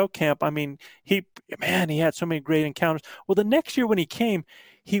back to elk camp, he had so many great encounters. Well, the next year when he came,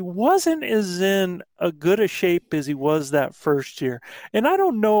 he wasn't as in a good a shape as he was that first year. And I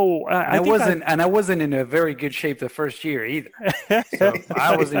don't know. I wasn't in a very good shape the first year either. So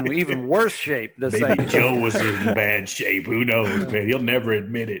I was in even worse shape the second year. Joe was in bad shape. Who knows, man? He'll never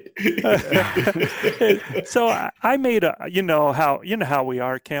admit it. So I made how we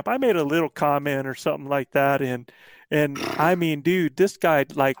are at camp. I made a little comment or something like that. And dude, this guy,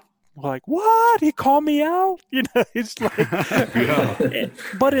 like, what? He called me out? It's like, yeah.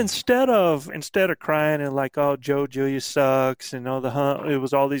 But instead of crying and like, oh, Joe Julia sucks and the hunt, it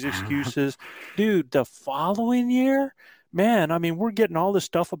was all these excuses. Dude, the following year, man, we're getting all this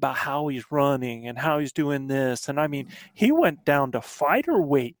stuff about how he's running and how he's doing this. And he went down to fighter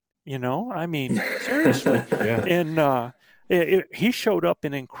weight, seriously. Yeah. And, he showed up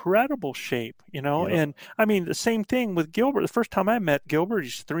in incredible shape, Yeah. And the same thing with Gilbert. The first time I met Gilbert,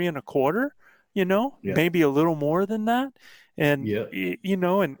 he's 3 1/4, yeah. Maybe a little more than that. And,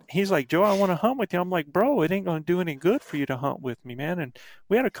 and he's like, Joe, I want to hunt with you. I'm like, bro, it ain't going to do any good for you to hunt with me, man. And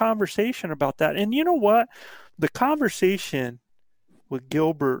we had a conversation about that. And you know what? The conversation with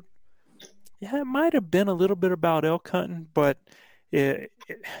Gilbert, it might have been a little bit about elk hunting, but if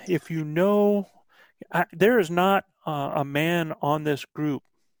there is not a man on this group,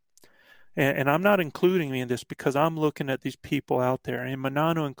 and I'm not including me in this because I'm looking at these people out there, and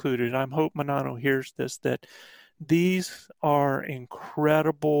Manano included. I hope Manano hears this, that these are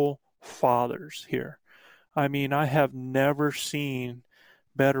incredible fathers here. I have never seen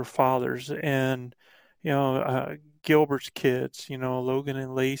better fathers. And, Gilbert's kids, Logan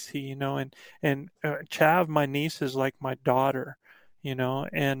and Lacey, and Chav, my niece, is like my daughter,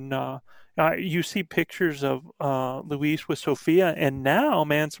 and You see pictures of Luis with Sophia, and now,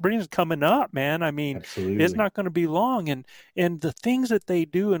 man, spring's coming up, man. I mean, Absolutely. It's not going to be long, and the things that they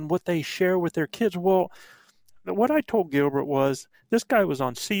do and what they share with their kids. Well, what I told Gilbert was this guy was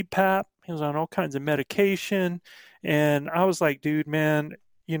on CPAP, he was on all kinds of medication, and I was like, dude, man,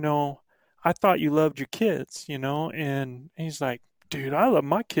 I thought you loved your kids, and he's like, dude, I love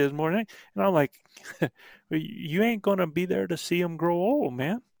my kids more than anything. And I'm like, you ain't going to be there to see them grow old,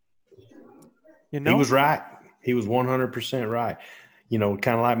 man. He was right. He was 100% right. Kind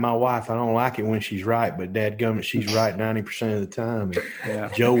of like my wife. I don't like it when she's right, but dadgummit, she's right 90% of the time.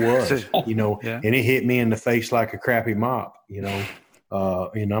 And Joe was, and it hit me in the face like a crappy mop,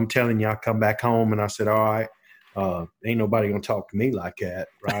 I'm telling you, I come back home and I said, all right, ain't nobody going to talk to me like that.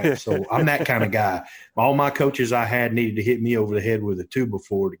 Right. So I'm that kind of guy. All my coaches I had needed to hit me over the head with a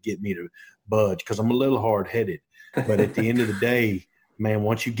 2x4 to get me to budge, because I'm a little hard headed, but at the end of the day, man,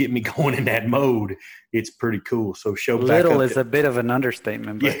 once you get me going in that mode, it's pretty cool. So show back little up is a bit of an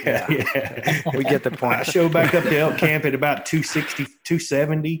understatement, but yeah. We get the point. I show back up to elk camp at about 260,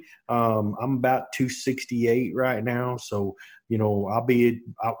 270. I'm about 268 right now. So, I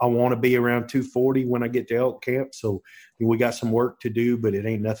want to be around 240 when I get to elk camp. So we got some work to do, but it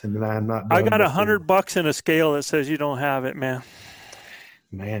ain't nothing that I'm not done. I got $100 in a scale that says you don't have it, man.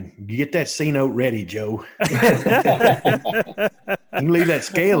 Man, you get that C-note ready, Joe. You can leave that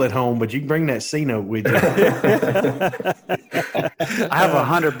scale at home, but you can bring that C-note with you. I have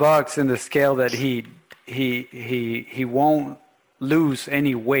 $100 in the scale that he won't lose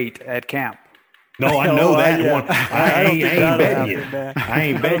any weight at camp. No, I know that one. I ain't betting you. I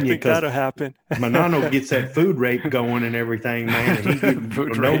ain't betting you because that'll happen. Manano gets that food rape going and everything, man.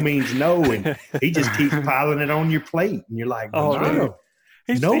 And he means no, and he just keeps piling it on your plate, and you're like, no.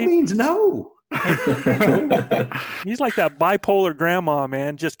 No means no. He's like that bipolar grandma,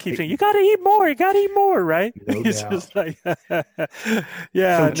 man. Just keeps saying, "You got to eat more. You got to eat more." Right? No He's doubt. just like,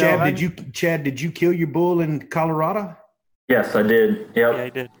 yeah. So, Chad, did you kill your bull in Colorado? Yes, I did. Yep. Yeah, I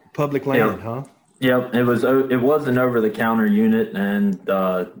did. Public land, huh? Yep. It was an over-the-counter unit, and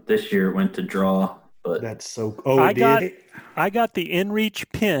this year it went to draw. But that's so. I got the InReach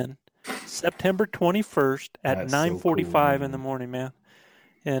pin September 21st at 9:45 in the morning, man.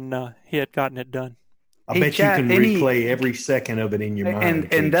 And he had gotten it done. I bet you can replay every second of it in your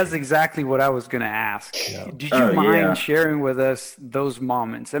mind. And that's exactly what I was going to ask. Yeah. Did you mind sharing with us those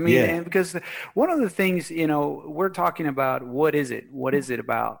moments? I mean, because one of the things, we're talking about, what is it? What is it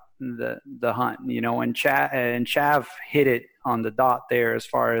about the hunt? And Chav hit it on the dot there as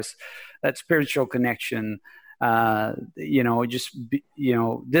far as that spiritual connection.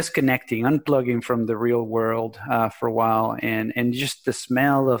 Disconnecting, unplugging from the real world for a while, and just the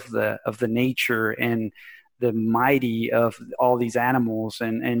smell of the nature and the mighty of all these animals,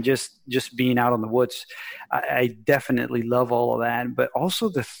 and just being out in the woods. I definitely love all of that, but also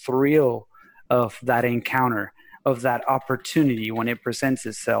the thrill of that encounter, of that opportunity when it presents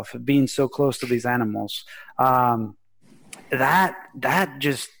itself, being so close to these animals.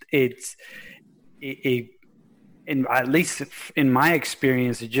 At least in my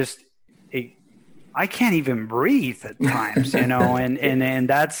experience, I can't even breathe at times, and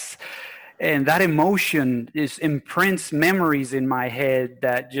that emotion imprints memories in my head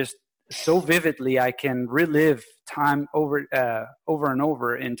that just so vividly I can relive time over and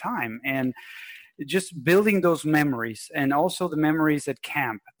over in time, and just building those memories, and also the memories at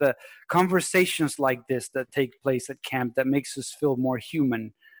camp, the conversations like this that take place at camp that makes us feel more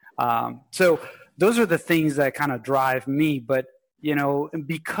human. So those are the things that kind of drive me. But,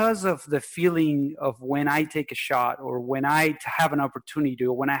 because of the feeling of when I take a shot, or when I have an opportunity,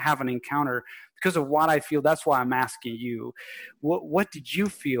 or when I have an encounter, because of what I feel, that's why I'm asking you. What did you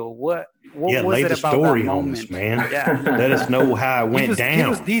feel? What was it about that moment? Us, man. Yeah. Let us know how it went down. Give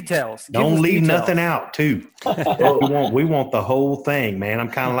us details. Don't leave nothing out, too. we want the whole thing, man. I'm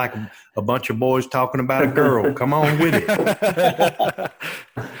kind of like a bunch of boys talking about a girl. Come on with it.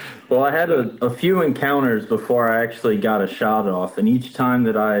 Well, I had a few encounters before I actually got a shot off, and each time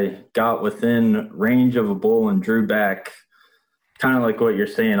that I got within range of a bull and drew back, kind of like what you're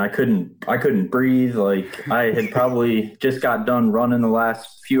saying, I couldn't breathe. Like, I had probably just got done running the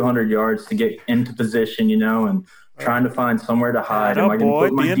last few hundred yards to get into position, and trying to find somewhere to hide. Am I going to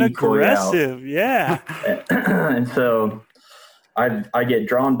put my decoy aggressive out? Yeah. And so I get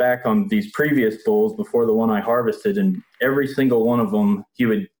drawn back on these previous bulls before the one I harvested, and every single one of them, he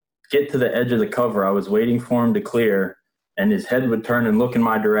would get to the edge of the cover. I was waiting for him to clear, and his head would turn and look in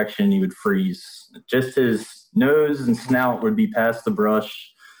my direction, and he would freeze. Just his nose and snout would be past the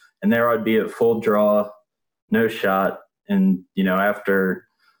brush, and there I'd be at full draw, no shot. And, after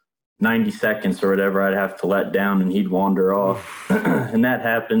 90 seconds or whatever, I'd have to let down and he'd wander off. And that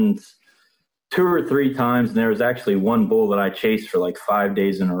happened 2 or 3 times. And there was actually one bull that I chased for like 5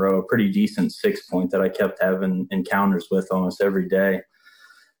 days in a row, a pretty decent 6-point that I kept having encounters with almost every day.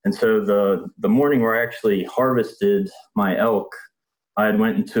 And so the morning where I actually harvested my elk, I had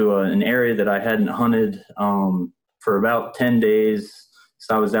went into an area that I hadn't hunted for about 10 days.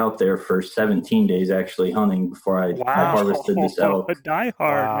 So I was out there for 17 days actually hunting before I harvested this elk. Die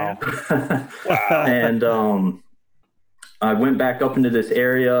hard, man. Wow. And I went back up into this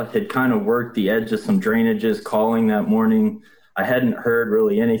area, had kind of worked the edge of some drainages, calling that morning. I hadn't heard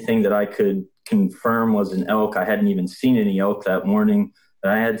really anything that I could confirm was an elk. I hadn't even seen any elk that morning.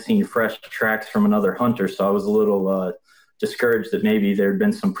 I had seen fresh tracks from another hunter, so I was a little discouraged that maybe there had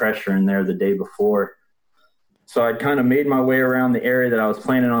been some pressure in there the day before. So I'd kind of made my way around the area that I was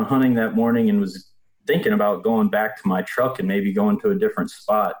planning on hunting that morning and was thinking about going back to my truck and maybe going to a different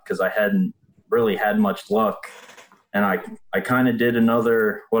spot because I hadn't really had much luck. And I kind of did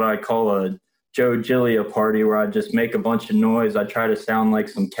another, what I call a Joe Gilia party, where I just make a bunch of noise. I try to sound like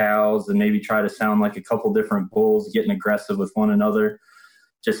some cows and maybe try to sound like a couple different bulls getting aggressive with one another,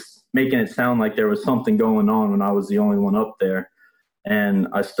 just making it sound like there was something going on when I was the only one up there. And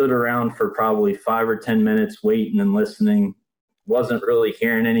I stood around for probably 5 or 10 minutes waiting and listening, wasn't really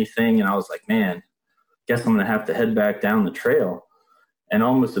hearing anything. And I was like, man, guess I'm going to have to head back down the trail. And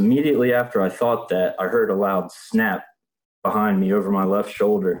almost immediately after I thought that, I heard a loud snap behind me over my left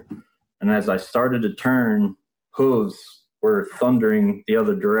shoulder. And as I started to turn, hooves were thundering the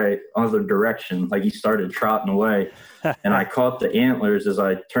other direction, like he started trotting away. And I caught the antlers. As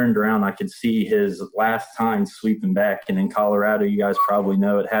I turned around, I could see his last tine sweeping back. And in Colorado, you guys probably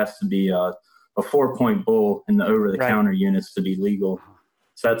know it has to be a 4-point bull in the over-the-counter units to be legal.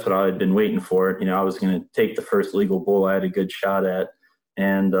 So that's what I had been waiting for. You know, I was going to take the first legal bull I had a good shot at.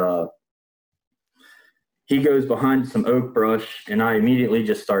 And he goes behind some oak brush, and I immediately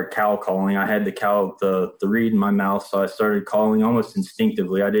just start cow calling. I had the reed in my mouth, so I started calling almost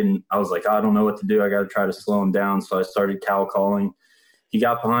instinctively. I was like, I don't know what to do. I got to try to slow him down. So I started cow calling. He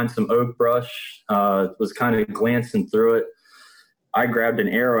got behind some oak brush, was kind of glancing through it. I grabbed an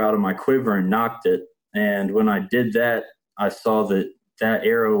arrow out of my quiver and knocked it. And when I did that, I saw that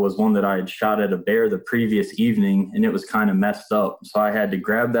arrow was one that I had shot at a bear the previous evening, and it was kind of messed up. So I had to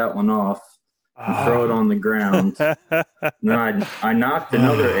grab that one off and throw it on the ground. And then I knocked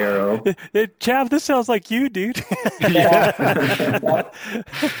another arrow. Chav, this sounds like you, dude.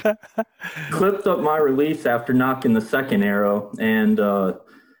 Clipped up my release after knocking the second arrow. And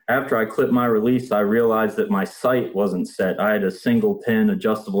after I clipped my release, I realized that my sight wasn't set. I had a single pin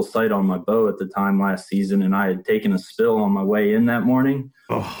adjustable sight on my bow at the time last season, and I had taken a spill on my way in that morning.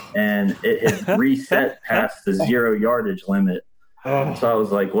 And it had reset past the 0 yardage limit. So I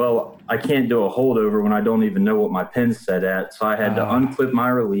was like, well, I can't do a holdover when I don't even know what my pin's set at. So I had to unclip my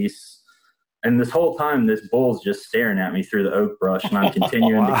release. And this whole time, this bull's just staring at me through the oak brush, and I'm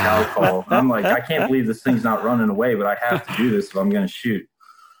continuing to cow call. I'm like, I can't believe this thing's not running away, but I have to do this if I'm going to shoot.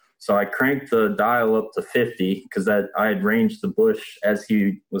 So I cranked the dial up to 50 because I had ranged the bush as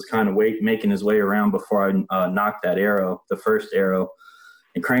he was kind of making his way around before I knocked that arrow, the first arrow,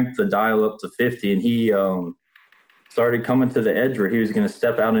 and cranked the dial up to 50. And he started coming to the edge where he was going to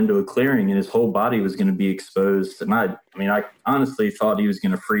step out into a clearing and his whole body was going to be exposed. And I honestly thought he was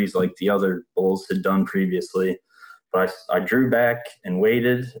going to freeze like the other bulls had done previously. But I drew back and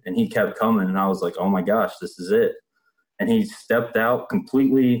waited, and he kept coming. And I was like, oh my gosh, this is it. And he stepped out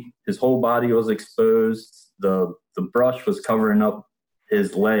completely. His whole body was exposed. The brush was covering up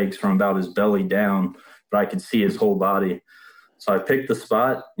his legs from about his belly down, but I could see his whole body. So I picked the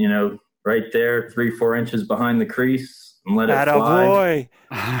spot, right there, 3-4 inches behind the crease, and let it fly.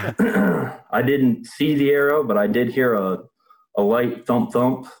 I didn't see the arrow, but I did hear a light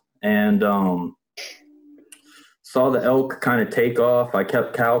thump, and saw the elk kind of take off. I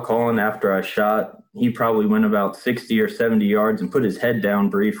kept cow calling after I shot. He probably went about 60 or 70 yards and put his head down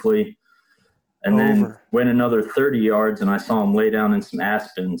briefly, and then went another 30 yards, and I saw him lay down in some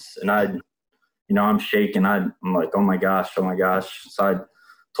aspens. And I'm shaking. I'm like, oh my gosh. So I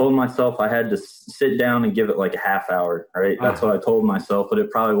told myself I had to sit down and give it like a half hour, right? That's what I told myself, but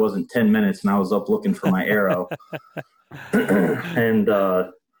it probably wasn't 10 minutes, and I was up looking for my arrow. And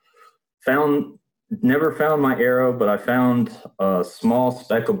never found my arrow, but I found a small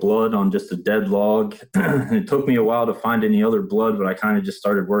speck of blood on just a dead log. And it took me a while to find any other blood, but I kind of just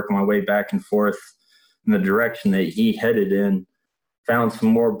started working my way back and forth in the direction that he headed in. Found some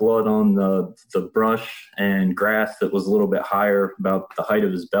more blood on the brush and grass that was a little bit higher, about the height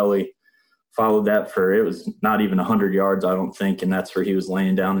of his belly. followed that for, it was not even 100 yards, I don't think. And that's where he was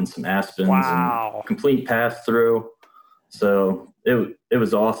laying down in some aspens. Wow. And complete pass through. So it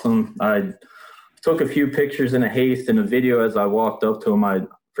was awesome. I took a few pictures in a haste and a video as I walked up to him.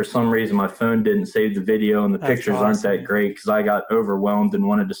 For some reason, my phone didn't save the video, and the pictures aren't that great because I got overwhelmed and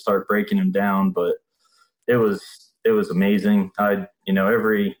wanted to start breaking him down. But it was amazing.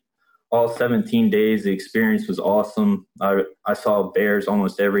 All 17 days, the experience was awesome. I saw bears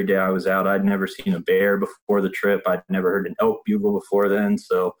almost every day I was out. I'd never seen a bear before the trip. I'd never heard an elk bugle before then.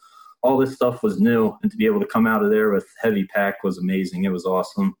 So all this stuff was new, and to be able to come out of there with heavy pack was amazing. It was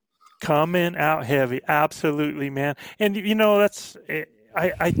awesome. Coming out heavy, absolutely, man. And that's.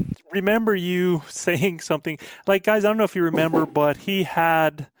 I remember you saying something like, guys, I don't know if you remember, but he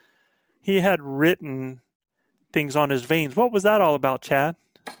had written things on his veins. What was that all about, Chad?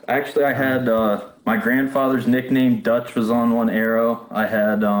 Actually, I had my grandfather's nickname, Dutch, was on one arrow. I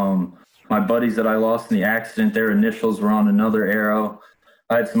had my buddies that I lost in the accident, their initials were on another arrow.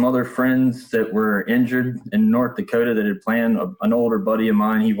 I had some other friends that were injured in North Dakota that had planned. An older buddy of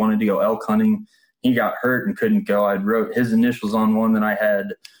mine, he wanted to go elk hunting. He got hurt and couldn't go. I wrote his initials on one, then I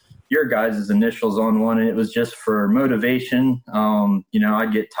had your guys' initials on one, and it was just for motivation.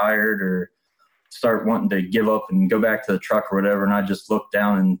 I'd get tired or start wanting to give up and go back to the truck or whatever, and I just look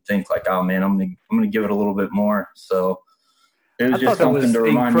down and think like, oh man, I'm gonna give it a little bit more. So it was just something to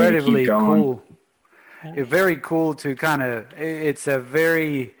remind me to keep going. Cool. It's very cool to it's a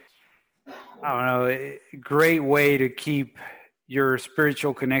very, great way to keep your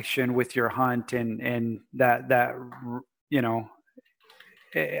spiritual connection with your hunt and that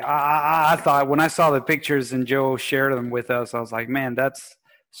I thought when I saw the pictures and Joe shared them with us, I was like, man, that's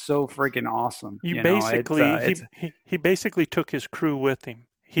so freaking awesome. He basically took his crew with him.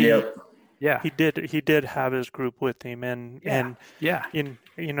 Yep. Yeah. He did have his group with him, and we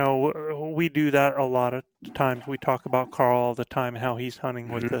do that a lot of times. We talk about Carl all the time, how he's hunting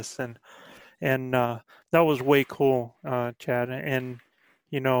with us, and that was way cool, Chad. And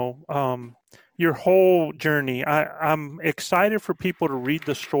your whole journey, I'm excited for people to read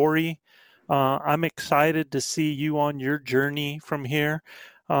the story. I'm excited to see you on your journey from here.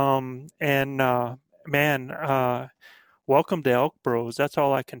 Welcome to Elk Bros. That's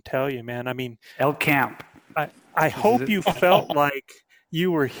all I can tell you, man. I mean, Elk Camp. I hope you felt like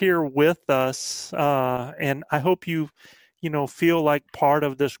you were here with us, and I hope you feel like part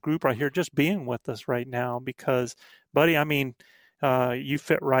of this group right here, just being with us right now, because, buddy, I mean, you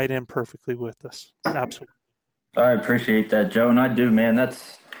fit right in perfectly with us. Absolutely. I appreciate that, Joe. And I do, man.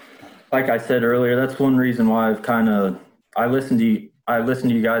 That's, like I said earlier, that's one reason why I listen to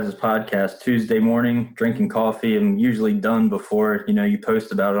you guys' podcast Tuesday morning, drinking coffee. I'm usually done before, you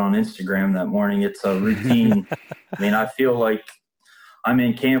post about it on Instagram that morning. It's a routine. I mean, I feel like I'm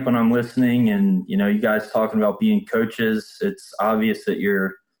in camp when I'm listening, and, you guys talking about being coaches. It's obvious that you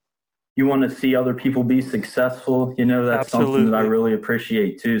want to see other people be successful. That's Absolutely. Something that I really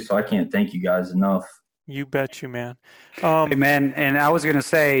appreciate too. So I can't thank you guys enough. You bet you, man. Hey, man, and I was going to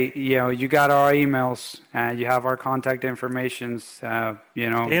say, you got our emails, you have our contact informations, Stay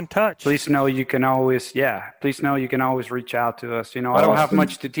in touch. Please know you can always reach out to us. I don't have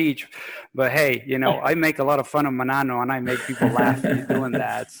much to teach, but hey, I make a lot of fun of Manano, and I make people laugh doing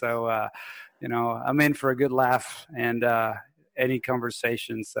that. So, I'm in for a good laugh and any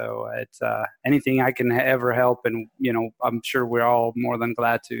conversation. So it's anything I can ever help. And, I'm sure we're all more than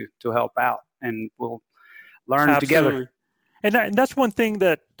glad to help out, and we'll learn Absolutely. together. And that's one thing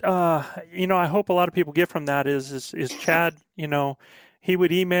that, I hope a lot of people get from that is Chad, he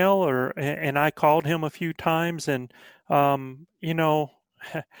would email and I called him a few times, and,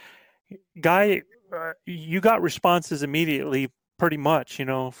 Guy, you got responses immediately pretty much,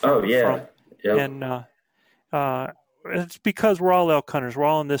 Yep. And it's because we're all elk hunters. We're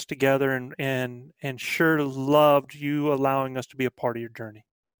all in this together, and sure loved you allowing us to be a part of your journey.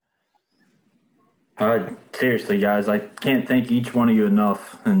 Seriously, guys, I can't thank each one of you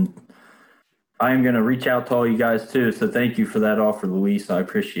enough, and I am going to reach out to all you guys too. So thank you for that offer, Luis. I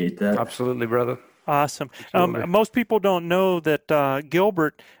appreciate that. Absolutely, brother. Awesome. Most people don't know that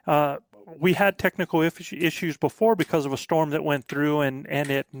Gilbert, we had technical issues before because of a storm that went through, and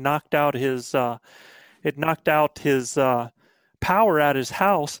it knocked out his power at his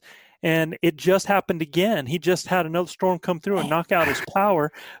house. And it just happened again. He just had another storm come through and knock out his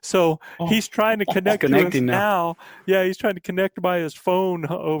power. So he's trying to connect to us now. Yeah, he's trying to connect by his phone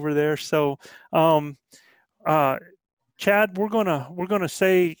over there. So, Chad, we're gonna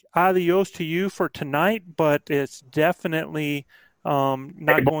say adios to you for tonight, but it's definitely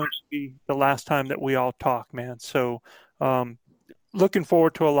not going to be the last time that we all talk, man. So looking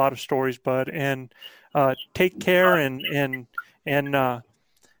forward to a lot of stories, bud, and take care and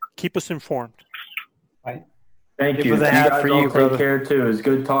keep us informed. Right. Thank you. You guys all take care too. It was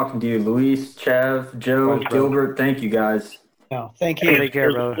good talking to you, Luis, Chav, Joe, Gilbert. Thank you guys. No, thank you. Take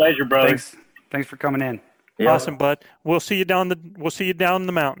care, brother. Pleasure, brother. Thanks for coming in. Yep. Awesome, bud. We'll see you down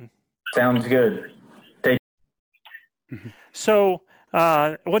the mountain. Sounds good. So,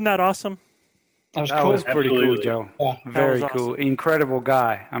 wasn't that awesome? That was That cool. was pretty cool, Joe. Yeah. Very That was cool. awesome. Incredible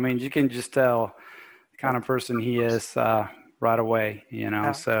guy. I mean, you can just tell the kind of person he is right away, you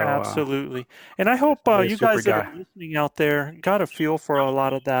know. So Absolutely. And I hope very you super guys that guy. are listening out there got a feel for a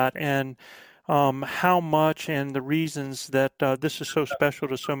lot of that and how much and the reasons that this is so special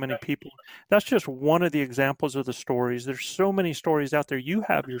to so many people. That's just one of the examples of the stories. There's so many stories out there. You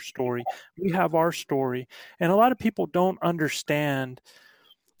have your story. We have our story. And a lot of people don't understand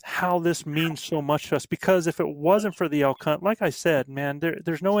how this means so much to us, because if it wasn't for the elk hunt, like I said, man,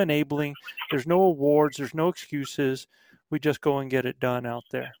 there's no enabling, there's no awards, there's no excuses. We just go and get it done out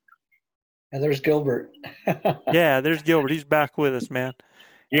there. And there's Gilbert. Yeah, there's Gilbert. He's back with us, man.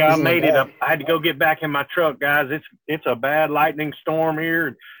 Yeah, I made it. I had to go get back in my truck, guys. It's a bad lightning storm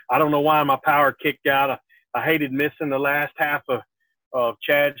here. I don't know why my power kicked out. I hated missing the last half of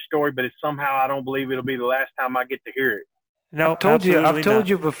Chad's story, but it's somehow I don't believe it'll be the last time I get to hear it. No, I've told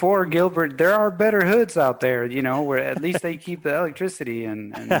you before, Gilbert, there are better hoods out there, you know, where at least they keep the electricity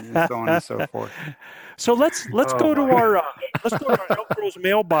and so on and so forth. So let's go to our Elk Bros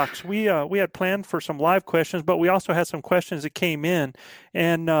mailbox. We had planned for some live questions, but we also had some questions that came in,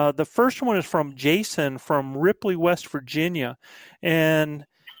 and the first one is from Jason from Ripley, West Virginia, and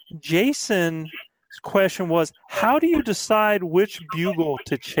Jason's question was, how do you decide which bugle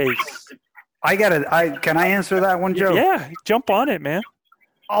to chase? Can I answer that one, Joe? Yeah, jump on it, man.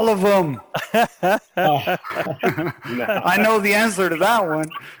 All of them. I know the answer to that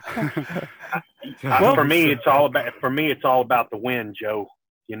one. For me, it's all about the wind, Joe.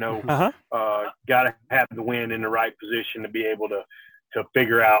 You know, got to have the wind in the right position to be able to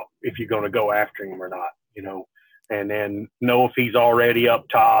figure out if you're going to go after him or not. You know, and then know if he's already up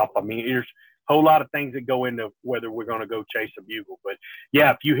top. I mean, there's a whole lot of things that go into whether we're going to go chase a bugle. But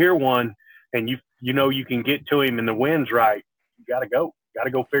yeah, if you hear one and you know you can get to him and the wind's right, you got to go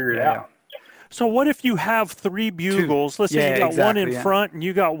figure it out. So what if you have three bugles? Let's say you got one in front and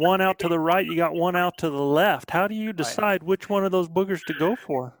you got one out to the right, you got one out to the left. How do you decide which one of those boogers to go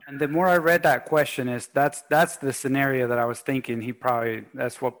for? And the more I read that question, that's the scenario that I was thinking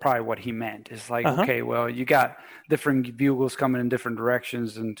that's probably what he meant. It's like, okay, well, you got different bugles coming in different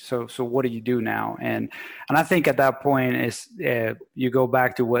directions, and so what do you do now? And I think at that point is you go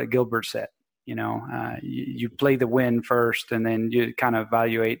back to what Gilbert said. You know, you play the wind first, and then you kind of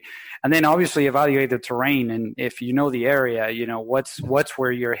evaluate, and then obviously evaluate the terrain. And if you know the area, you know what's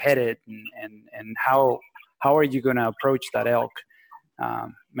where you're headed, and how are you going to approach that elk,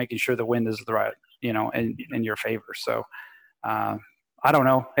 making sure the wind is the right, you know, in your favor. So I don't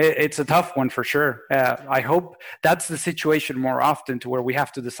know. It's a tough one for sure. I hope that's the situation more often, to where we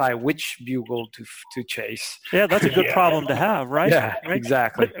have to decide which bugle to chase. Yeah, that's a good problem to have, right? Yeah, right?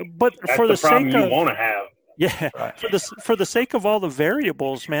 exactly. But that's for the problem sake of you want to have. Yeah, right. For the sake of all the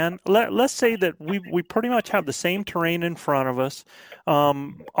variables, man, let's say that we pretty much have the same terrain in front of us.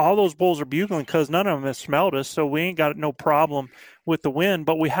 All those bulls are bugling because none of them have smelled us, so we ain't got no problem with the wind.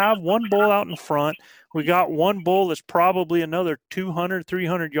 But we have one bull out in front. We got one bull that's probably another 200,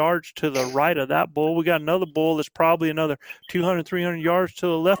 300 yards to the right of that bull. We got another bull that's probably another 200, 300 yards to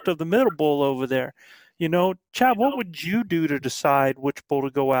the left of the middle bull over there. You know, Chad, what would you do to decide which bull to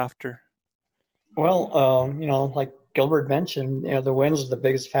go after? Well, you know, like Gilbert mentioned, you know, the wind's the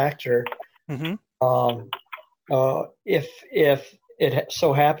biggest factor. Mm-hmm. If it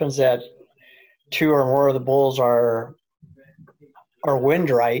so happens that two or more of the bulls are wind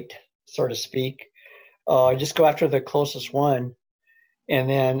right, so to speak, just go after the closest one, and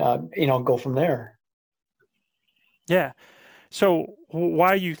then you know, go from there. Yeah. So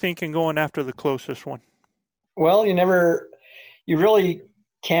why are you thinking going after the closest one? Well, you really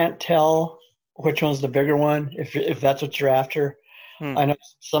can't tell which one's the bigger one if that's what you're after. I know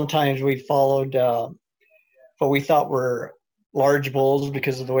sometimes we followed what we thought were large bulls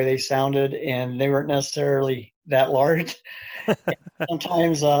because of the way they sounded, and they weren't necessarily that large.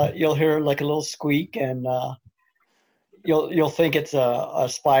 Sometimes you'll hear like a little squeak, and you'll think it's a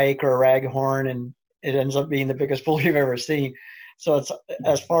spike or a raghorn, and it ends up being the biggest bull you've ever seen. So it's,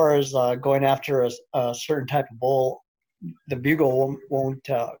 as far as going after a certain type of bull, the bugle won't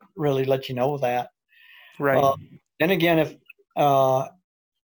really let you know that. Right. Then again, if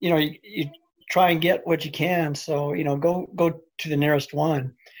you know, you try and get what you can. So, go to the nearest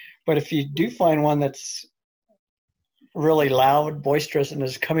one. But if you do find one that's really loud, boisterous, and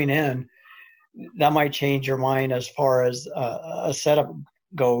is coming in, that might change your mind as far as a setup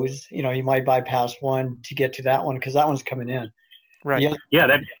goes. You might bypass one to get to that one because that one's coming in. Right.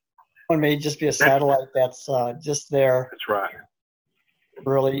 That one may just be a satellite that's just there. That's right.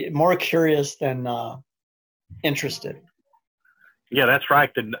 Really more curious than interested. Yeah, that's right.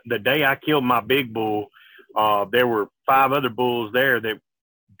 The day I killed my big bull, there were 5 other bulls there that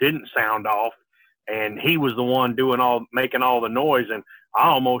didn't sound off, and he was the one making all the noise, and I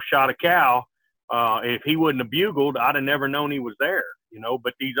almost shot a cow. If he wouldn't have bugled, I'd have never known he was there,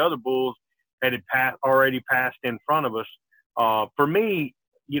 but these other bulls had already passed in front of us. For me,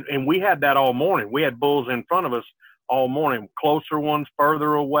 and we had that all morning. We had bulls in front of us all morning, closer ones,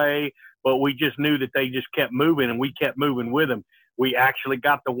 further away, but we just knew that they just kept moving, and we kept moving with them. We actually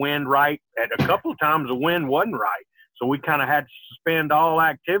got the wind right. At a couple of times, the wind wasn't right. So we kind of had to suspend all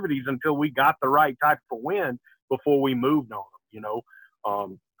activities until we got the right type of wind before we moved on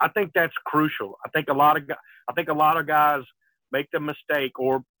them, I think that's crucial. I think a lot of guys make the mistake,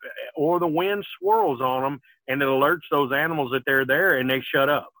 or the wind swirls on them, and it alerts those animals that they're there, and they shut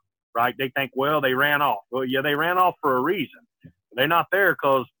up, right? They think, well, they ran off. Well, yeah, they ran off for a reason. They're not there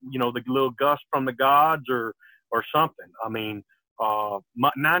because, the little gust from the gods or something. I mean,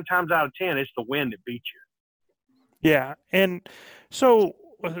 9 times out of 10, it's the wind that beats you. Yeah. And so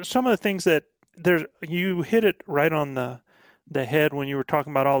some of the things that you hit it right on the head when you were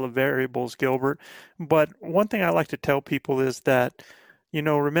talking about all the variables, Gilbert. But one thing I like to tell people is that,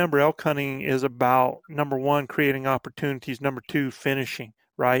 remember, elk hunting is about, number 1, creating opportunities, number 2, finishing,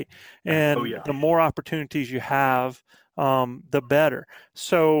 right? And the more opportunities you have, the better.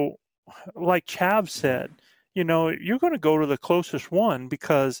 So like Chav said, you're going to go to the closest one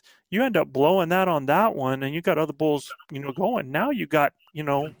because you end up blowing that on that one, and you got other bulls, going. Now you got,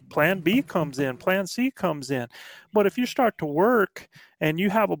 plan B comes in, plan C comes in. But if you start to work and you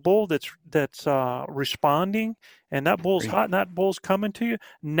have a bull that's responding, and that bull's hot and that bull's coming to you,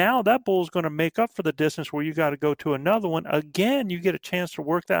 now that bull's going to make up for the distance where you got to go to another one. Again, you get a chance to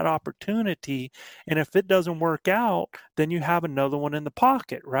work that opportunity. And if it doesn't work out, then you have another one in the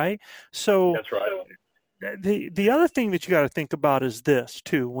pocket, right? So that's right. The other thing that you got to think about is this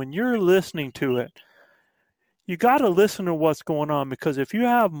too. When you're listening to it, you got to listen to what's going on, because if you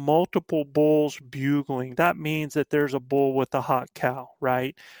have multiple bulls bugling, that means that there's a bull with a hot cow,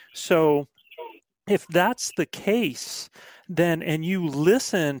 right? So if that's the case, then, and you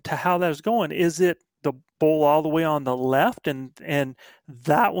listen to how that's going, is it the bull all the way on the left, and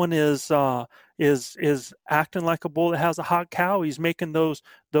that one is acting like a bull that has a hot cow? He's making those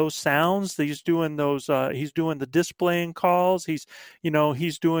sounds. He's doing those. He's doing the displaying calls. He's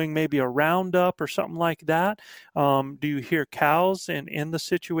doing maybe a roundup or something like that. Do you hear cows in the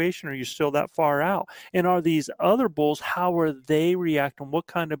situation? Or are you still that far out? And are these other bulls? How are they reacting? What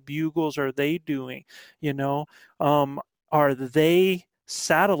kind of bugles are they doing? Are they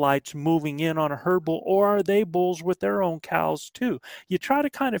satellites moving in on a herd bull, or are they bulls with their own cows too? You try to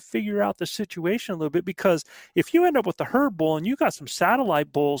kind of figure out the situation a little bit, because if you end up with the herd bull and you got some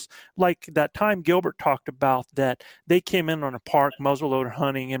satellite bulls, like that time Gilbert talked about, that they came in on a park muzzleloader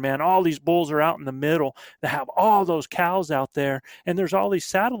hunting, and man, all these bulls are out in the middle, they have all those cows out there, and there's all these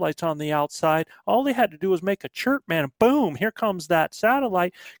satellites on the outside. All they had to do was make a chirp, man, and boom, here comes that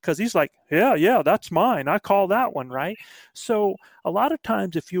satellite, because he's like, yeah, that's mine. I call that one, right? So a lot of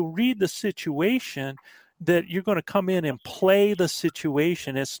times, if you read the situation, that you're going to come in and play the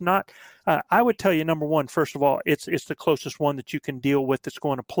situation. It's not, I would tell you, number 1, first of all, it's the closest one that you can deal with that's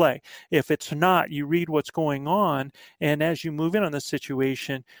going to play. If it's not, you read what's going on, and as you move in on the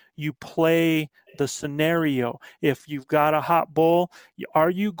situation, you play the scenario. If you've got a hot bull, are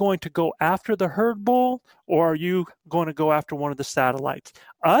you going to go after the herd bull, or are you going to go after one of the satellites?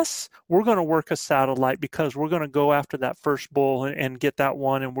 We're going to work a satellite, because we're going to go after that first bull and get that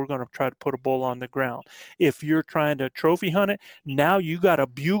one, and we're going to try to put a bull on the ground. If you're trying to trophy hunt it, now you got to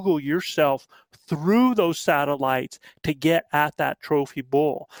bugle yourself through those satellites to get at that trophy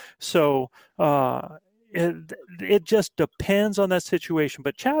bull. So it just depends on that situation.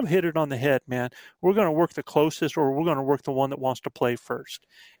 But Chav hit it on the head, man. We're going to work the closest, or we're going to work the one that wants to play first.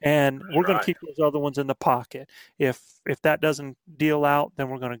 And we're going to keep those other ones in the pocket. If that doesn't deal out, then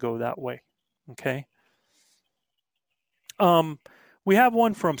we're going to go that way. Okay. We have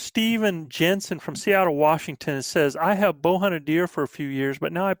one from Steven Jensen from Seattle, Washington. It says, I have bow hunted deer for a few years,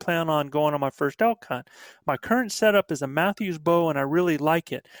 but now I plan on going on my first elk hunt. My current setup is a Matthews bow, and I really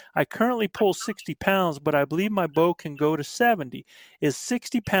like it. I currently pull 60 pounds, but I believe my bow can go to 70. Is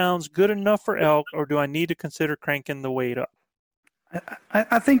 60 pounds good enough for elk, or do I need to consider cranking the weight up?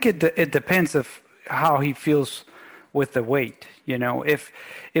 I think it depends of how he feels with the weight. You know, if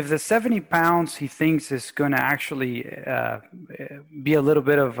the 70 pounds he thinks is going to actually be a little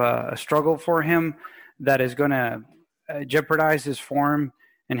bit of a struggle for him, that is going to jeopardize his form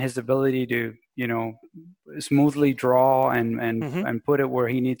and his ability to, you know, smoothly draw and put it where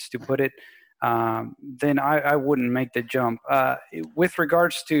he needs to put it, then I wouldn't make the jump. With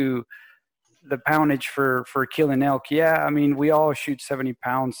regards to the poundage for killing elk, yeah, I mean, we all shoot 70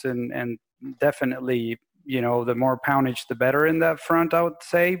 pounds and definitely, you know, the more poundage, the better in that front, I would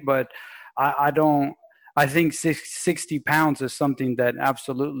say. But I think 60 pounds is something that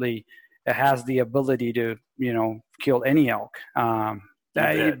absolutely has the ability to, you know, kill any elk. But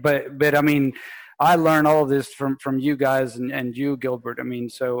I mean, I learned all of this from you guys and you, Gilbert. I mean,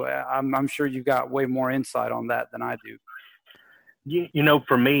 so I'm sure you've got way more insight on that than I do. You know,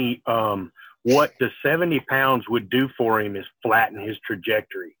 for me, what the 70 pounds would do for him is flatten his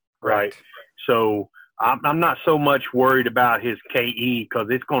trajectory, right? So I'm not so much worried about his KE because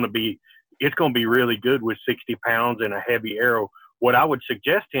it's going to be really good with 60 pounds and a heavy arrow. What I would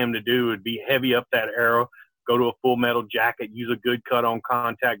suggest him to do would be heavy up that arrow, go to a full metal jacket, use a good cut on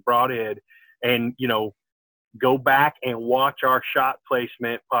contact broadhead, and, you know, go back and watch our shot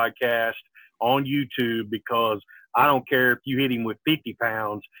placement podcast on YouTube, because I don't care if you hit him with 50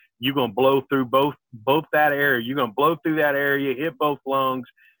 pounds, you're going to blow through both that area. You're going to blow through that area, hit both lungs,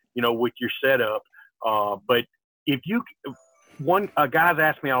 you know, with your setup. But if you guys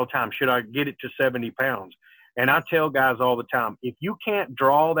ask me all the time, should I get it to 70 pounds? And I tell guys all the time, if you can't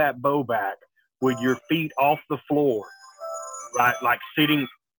draw that bow back with your feet off the floor, right, like sitting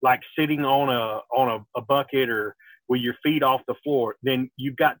on a bucket or with your feet off the floor, then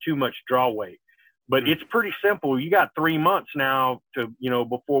you've got too much draw weight. But it's pretty simple. You got 3 months now to, you know,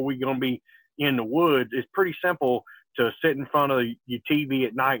 before we're going to be in the woods. It's pretty simple to sit in front of your TV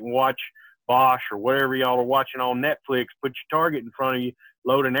at night and watch Bosch or whatever y'all are watching on Netflix, put your target in front of you,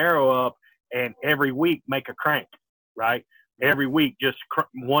 load an arrow up, and every week make a crank, right? Every week, just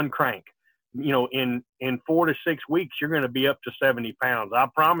one crank. You know, in 4 to 6 weeks, you're going to be up to 70 pounds. I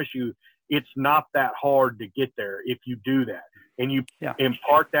promise you, it's not that hard to get there if you do that. And you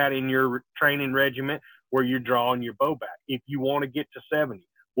impart that in your training regiment where you're drawing your bow back. If you want to get to 70,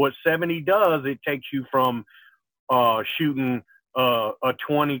 what 70 does, it takes you from shooting a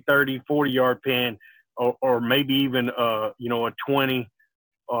 20, 30, 40-yard pin, or maybe even, you know, a 20,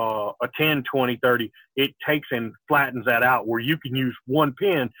 a 10, 20, 30. It takes and flattens that out where you can use one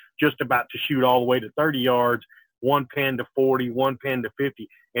pin just about to shoot all the way to 30 yards, one pin to 40, one pin to 50.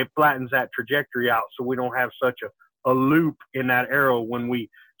 It flattens that trajectory out so we don't have such a loop in that arrow when we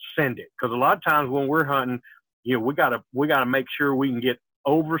send it. Because a lot of times when we're hunting, you know, we gotta make sure we can get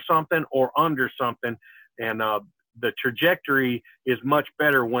over something or under something, and the trajectory is much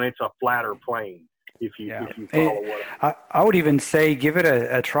better when it's a flatter plane. If you follow what I would even say give it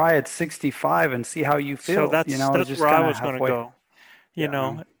a try at 65 and see how you feel. So that's where I was going to go. You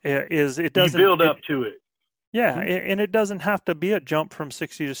know, it doesn't build up to it. Yeah, and it doesn't have to be a jump from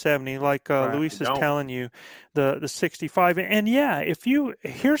 60 to 70 like Luis is telling you, the 65. And yeah,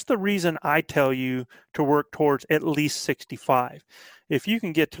 here's the reason I tell you to work towards at least 65. If you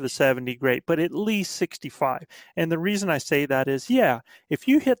can get to the 70, great, but at least 65. And the reason I say that is, if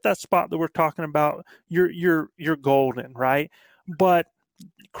you hit that spot that we're talking about, you're golden, right? But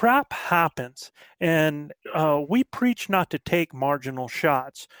crap happens, and we preach not to take marginal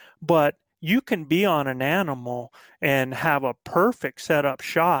shots, but you can be on an animal and have a perfect setup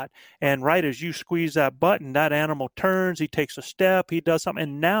shot, and right as you squeeze that button, that animal turns, he takes a step, he does something,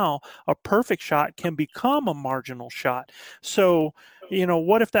 and now a perfect shot can become a marginal shot. So, you know,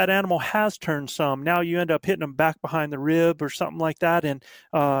 what if that animal has turned some? Now you end up hitting them back behind the rib or something like that, and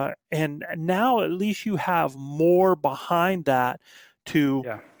now at least you have more behind that to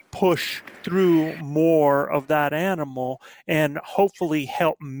push through more of that animal and hopefully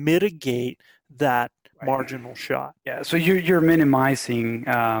help mitigate that marginal shot. Yeah, so you're minimizing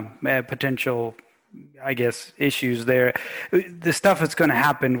potential, I guess, issues there. The stuff that's going to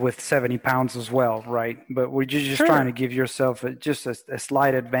happen with 70 pounds as well, right? But we're just trying to give yourself just a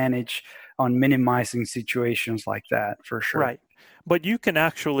slight advantage on minimizing situations like that, for sure. Right. But you can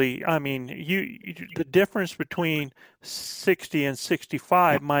actually, I mean, the difference between 60 and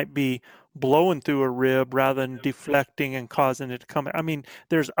 65 might be blowing through a rib rather than deflecting and causing it to come. I mean,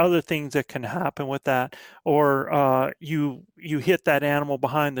 there's other things that can happen with that. Or you hit that animal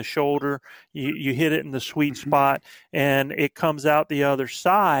behind the shoulder, you hit it in the sweet spot, and it comes out the other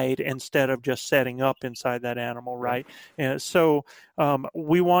side instead of just setting up inside that animal, right? And so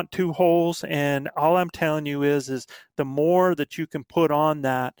we want 2 holes, and all I'm telling you is the more that you can put on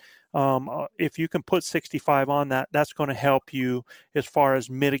that, if you can put 65 on that, that's going to help you as far as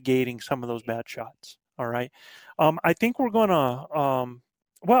mitigating some of those bad shots. All right. I think we're going to,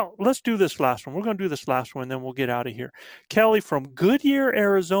 well, let's do this last one. We're going to do this last one, and then we'll get out of here. Kelly from Goodyear,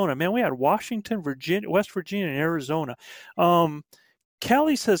 Arizona. Man, we had Washington, Virginia, West Virginia, and Arizona.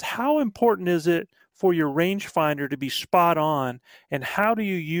 Kelly says, how important is it for your rangefinder to be spot on, and how do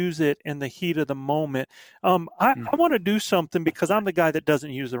you use it in the heat of the moment? I want to do something because I'm the guy that doesn't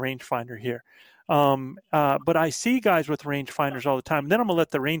use the rangefinder here. But I see guys with rangefinders all the time. Then I'm going to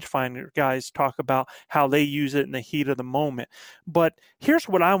let the rangefinder guys talk about how they use it in the heat of the moment. But here's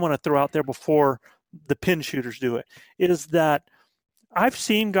what I want to throw out there before the pin shooters do it, is that I've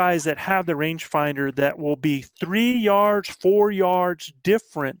seen guys that have the rangefinder that will be 3 yards, 4 yards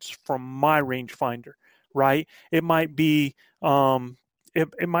difference from my rangefinder, right? It might be,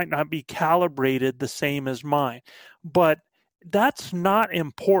 it might not be calibrated the same as mine, but that's not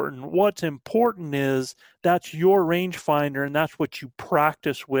important. What's important is that's your rangefinder, and that's what you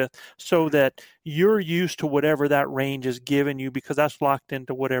practice with, so that you're used to whatever that range is giving you, because that's locked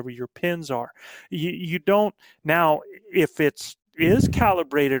into whatever your pins are. You don't, now if it's is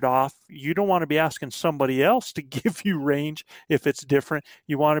calibrated off, you don't want to be asking somebody else to give you range if it's different.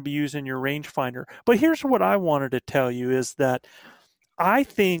 You want to be using your rangefinder. But here's what I wanted to tell you is that I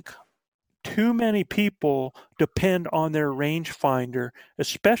think too many people depend on their rangefinder,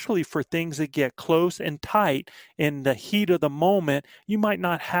 especially for things that get close and tight in the heat of the moment. You might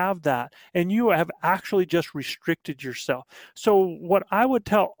not have that, and you have actually just restricted yourself. So what I would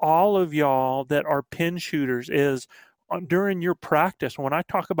tell all of y'all that are pin shooters is, during your practice, when I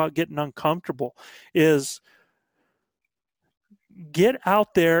talk about getting uncomfortable, is get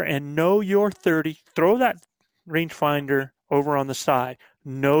out there and know your 30, throw that rangefinder over on the side,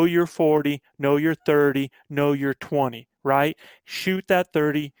 know your 40, know your 30, know your 20, right? Shoot that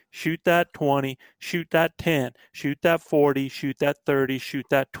 30, shoot that 20, shoot that 10, shoot that 40, shoot that 30, shoot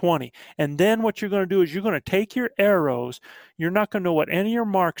that 20. And then what you're going to do is you're going to take your arrows, you're not going to know what any of your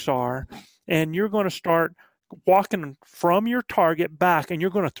marks are, and you're going to start walking from your target back, and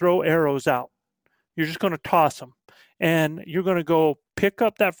you're going to throw arrows out. You're just going to toss them, and you're going to go pick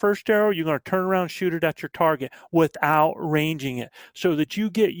up that first arrow. You're going to turn around, shoot it at your target without ranging it, so that you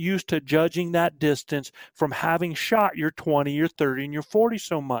get used to judging that distance from having shot your 20, your 30, and your 40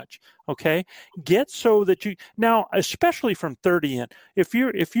 so much. Okay, get so that you, now especially from 30 in, if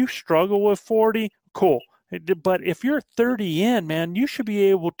you struggle with 40, cool. But if you're 30 in, man, you should be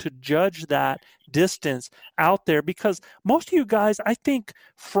able to judge that distance out there, because most of you guys, I think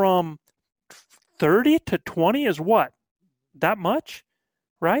from 30 to 20 is what? That much,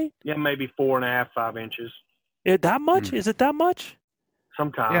 right? Yeah, maybe 4.5, 5 inches. That much? Is it that much?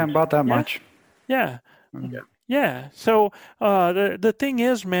 Sometimes. Yeah, about that much. Yeah. Yeah. So the thing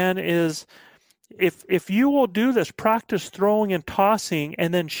is, man, is if you will do this, practice throwing and tossing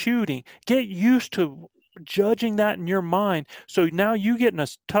and then shooting, get used to judging that in your mind. So now you get in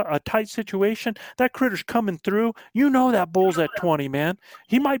a tight situation, that critter's coming through, you know that bull's at 20, man.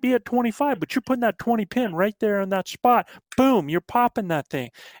 He might be at 25, but you're putting that 20 pin right there in that spot. Boom, you're popping that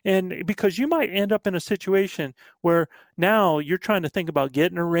thing. And because you might end up in a situation where now you're trying to think about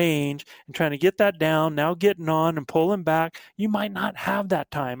getting a range and trying to get that down, now getting on and pulling back, you might not have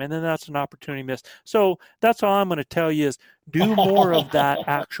that time, and then that's an opportunity missed. So that's all I'm going to tell you is do more of that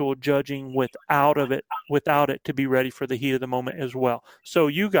actual judging without it to be ready for the heat of the moment as well. So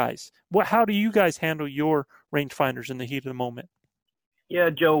you guys, how do you guys handle your rangefinders in the heat of the moment? Yeah,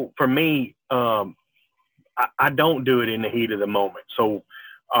 Joe, for me, I don't do it in the heat of the moment. So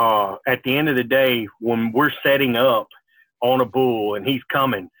at the end of the day, when we're setting up on a bull and he's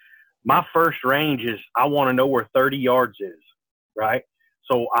coming, my first range is I want to know where 30 yards is, right?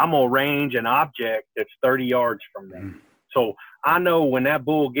 So I'm going to range an object that's 30 yards from there. So I know when that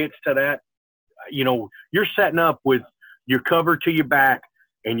bull gets to that, you know, you're setting up with your cover to your back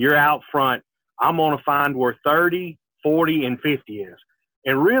and you're out front. I'm going to find where 30, 40, and 50 is.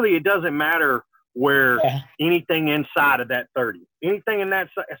 And really, it doesn't matter where anything inside of that 30. Anything in that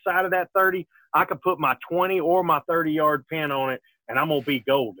side of that 30, I could put my 20 or my 30-yard pin on it, and I'm going to be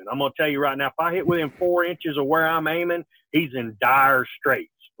golden. I'm going to tell you right now, if I hit within 4 inches of where I'm aiming, he's in dire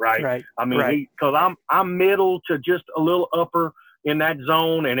straits, right? I mean, because I'm middle to just a little upper in that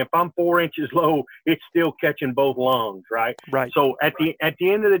zone, and if I'm 4 inches low, it's still catching both lungs, right? Right. So at the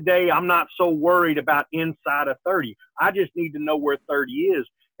end of the day, I'm not so worried about inside of 30. I just need to know where 30 is.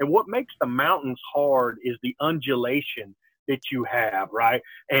 And what makes the mountains hard is the undulation that you have, right?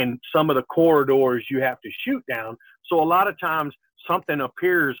 And some of the corridors you have to shoot down. So a lot of times something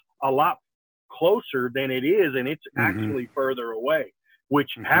appears a lot closer than it is, and it's actually further away,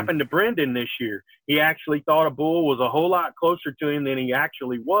 which happened to Brendan this year. He actually thought a bull was a whole lot closer to him than he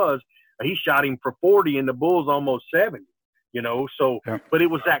actually was. He shot him for 40 and the bull's almost 70, you know? So, but it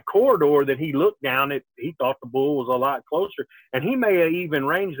was that corridor that he looked down at. He thought the bull was a lot closer, and he may have even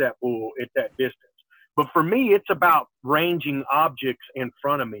ranged that bull at that distance. But for me, it's about ranging objects in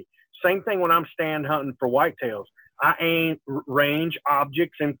front of me. Same thing when I'm stand hunting for whitetails. I aim range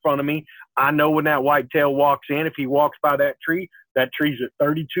objects in front of me. I know when that whitetail walks in, if he walks by that tree's at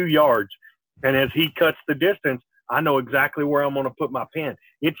 32 yards. And as he cuts the distance, I know exactly where I'm going to put my pin.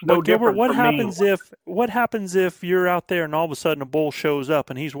 It's no different Gilbert, for what happens if you're out there and all of a sudden a bull shows up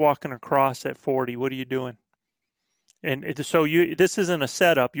and he's walking across at 40? What are you doing? And this isn't a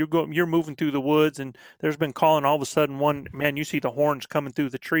setup. You're moving through the woods, and there's been calling. All of a sudden, you see the horns coming through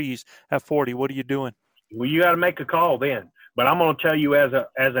the trees at 40. What are you doing? Well, you got to make a call then. But I'm going to tell you, as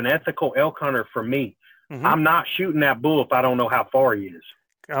an ethical elk hunter, for me, I'm not shooting that bull if I don't know how far he is.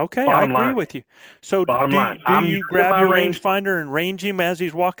 Okay, I agree with you. So do you grab your rangefinder and range him as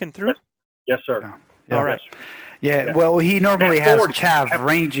he's walking through? Yes, sir. Yeah. All right. Yeah, well, he normally has Chav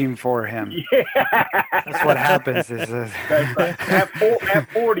ranging for him. Yeah. That's what happens. At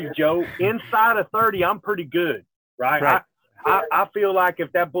 40, Joe, inside of 30, I'm pretty good, right? I feel like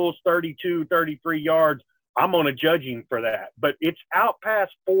if that bull's 32, 33 yards, I'm going to judge him for that. But it's out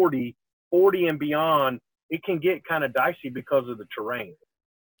past 40 and beyond, it can get kind of dicey because of the terrain.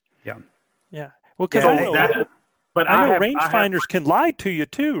 Yeah. Yeah. Well, because I know rangefinders can lie to you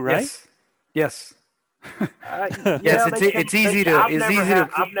too, right? Yes. Yes, it's easy to.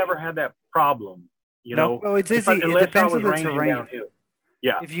 I've never had that problem. You know, well, it's easy. It depends on the terrain. Downhill.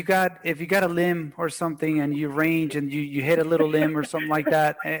 Yeah. If you got a limb or something and you range and you hit a little limb or something like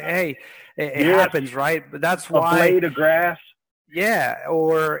that, hey, it happens, right? But that's why a blade of grass. Yeah,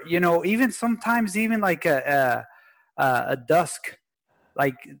 or even sometimes like a dusk,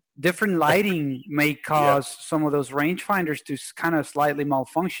 like different lighting may cause some of those rangefinders to kind of slightly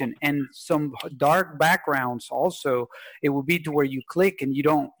malfunction, and some dark backgrounds also. It will be to where you click and you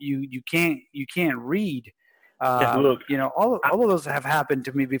can't read. Look, all of those have happened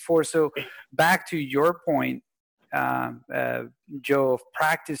to me before. So back to your point, Joe, of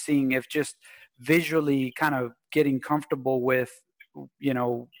practicing, if just visually kind of getting comfortable with,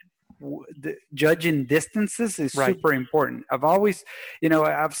 judging distances is super important. I've always,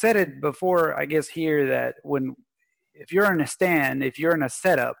 I've said it before, I guess here, that if you're in a stand, if you're in a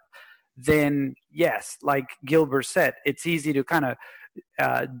setup, then yes, like Gilbert said, it's easy to kind of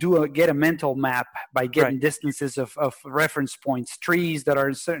get a mental map by getting distances of reference points, trees that are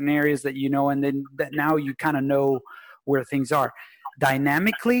in certain areas that and then that now you kind of know where things are.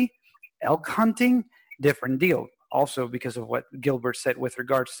 Dynamically, elk hunting, different deal. Also because of what Gilbert said with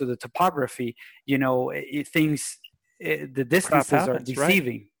regards to the topography, the distances are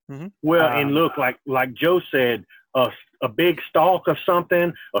deceiving. Right? Mm-hmm. Well, and look, like Joe said, a big stalk of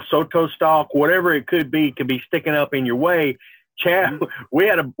something, a Soto stalk, whatever it could be sticking up in your way. Chad, we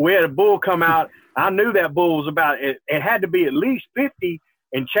had a bull come out. I knew that bull was about it had to be at least 50,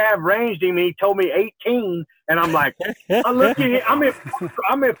 and Chav ranged him and he told me 18, and I'm like, I looked at him,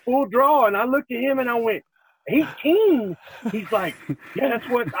 I'm at full draw, and I looked at him and I went, 18? He's like, yeah, that's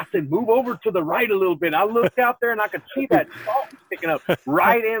what I said. Move over to the right a little bit. I looked out there and I could see that stalk sticking up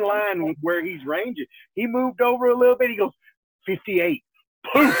right in line with where he's ranging. He moved over a little bit. He goes, 58.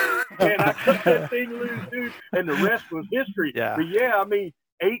 Poof! And I cut that thing loose, dude. And the rest was history. Yeah. But yeah, I mean,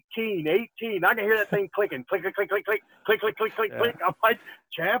 18. I can hear that thing clicking, click, click, click, click, click, click, click, click, click, click. I'm like,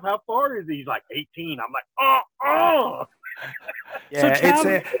 Chav, how far is he? He's like 18. I'm like, oh. Yeah,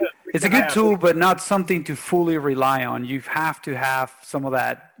 so it's a good tool, but not something to fully rely on. You have to have some of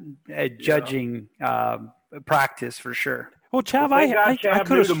that judging practice for sure. Well, Chav, I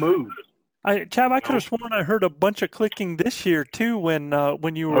could have moved. Chav, I could have sworn I heard a bunch of clicking this year too when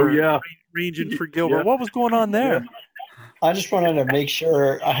you were ranging for Gilbert. Yeah. What was going on there? I just wanted to make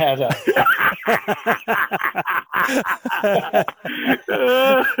sure I had a.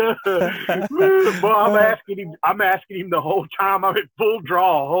 Well, I'm asking him the whole time. I'm at full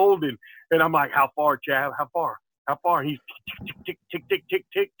draw, holding, and I'm like, "How far, Chav? How far? How far?" He's tick, tick, tick, tick,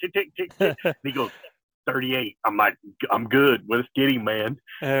 tick, tick, tick, tick, tick. And he goes, 38. I'm like, I'm good. Let's get him, man.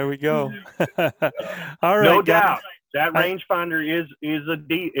 There we go. All right, no doubt. That rangefinder is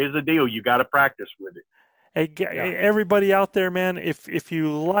a deal. You got to practice with it. Hey, everybody out there, man, if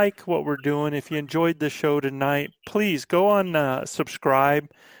you like what we're doing, if you enjoyed the show tonight, please go on subscribe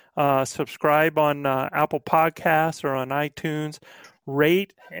on Apple Podcasts or on iTunes.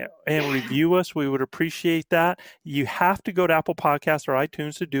 Rate and review us. We would appreciate that. You have to go to Apple Podcasts or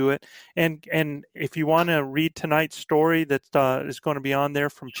iTunes to do it. And if you want to read tonight's story that is going to be on there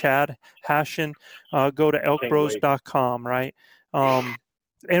from Chad Hashin, go to elkbros.com, right? And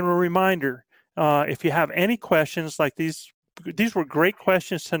a reminder, if you have any questions like these were great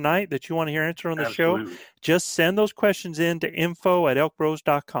questions tonight that you want to hear answered on the show, just send those questions in to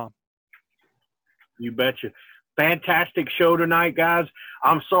info@elkbros.com. You betcha. Fantastic show tonight, guys.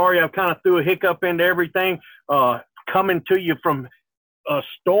 I'm sorry I've kind of threw a hiccup into everything. Coming to you from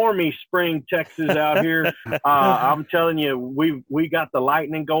stormy Spring, Texas out here. I'm telling you, we got the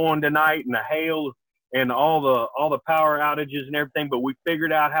lightning going tonight and the hail and all the power outages and everything, but we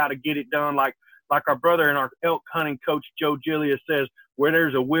figured out how to get it done like our brother and our elk hunting coach Joe Gillia says, where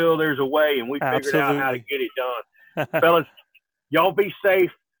there's a will, there's a way, and we figured out how to get it done. Fellas, y'all be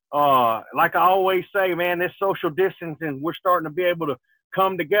safe. Like I always say, man, this social distancing, we're starting to be able to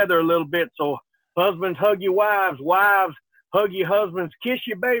come together a little bit. So husbands, hug your wives. Wives, hug your husbands. Kiss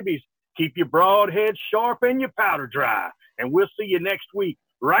your babies. Keep your broad heads sharp and your powder dry. And we'll see you next week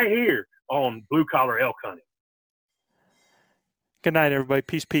right here on Blue Collar Elk Hunting. Good night, everybody.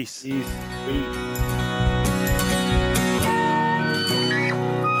 Peace. Peace.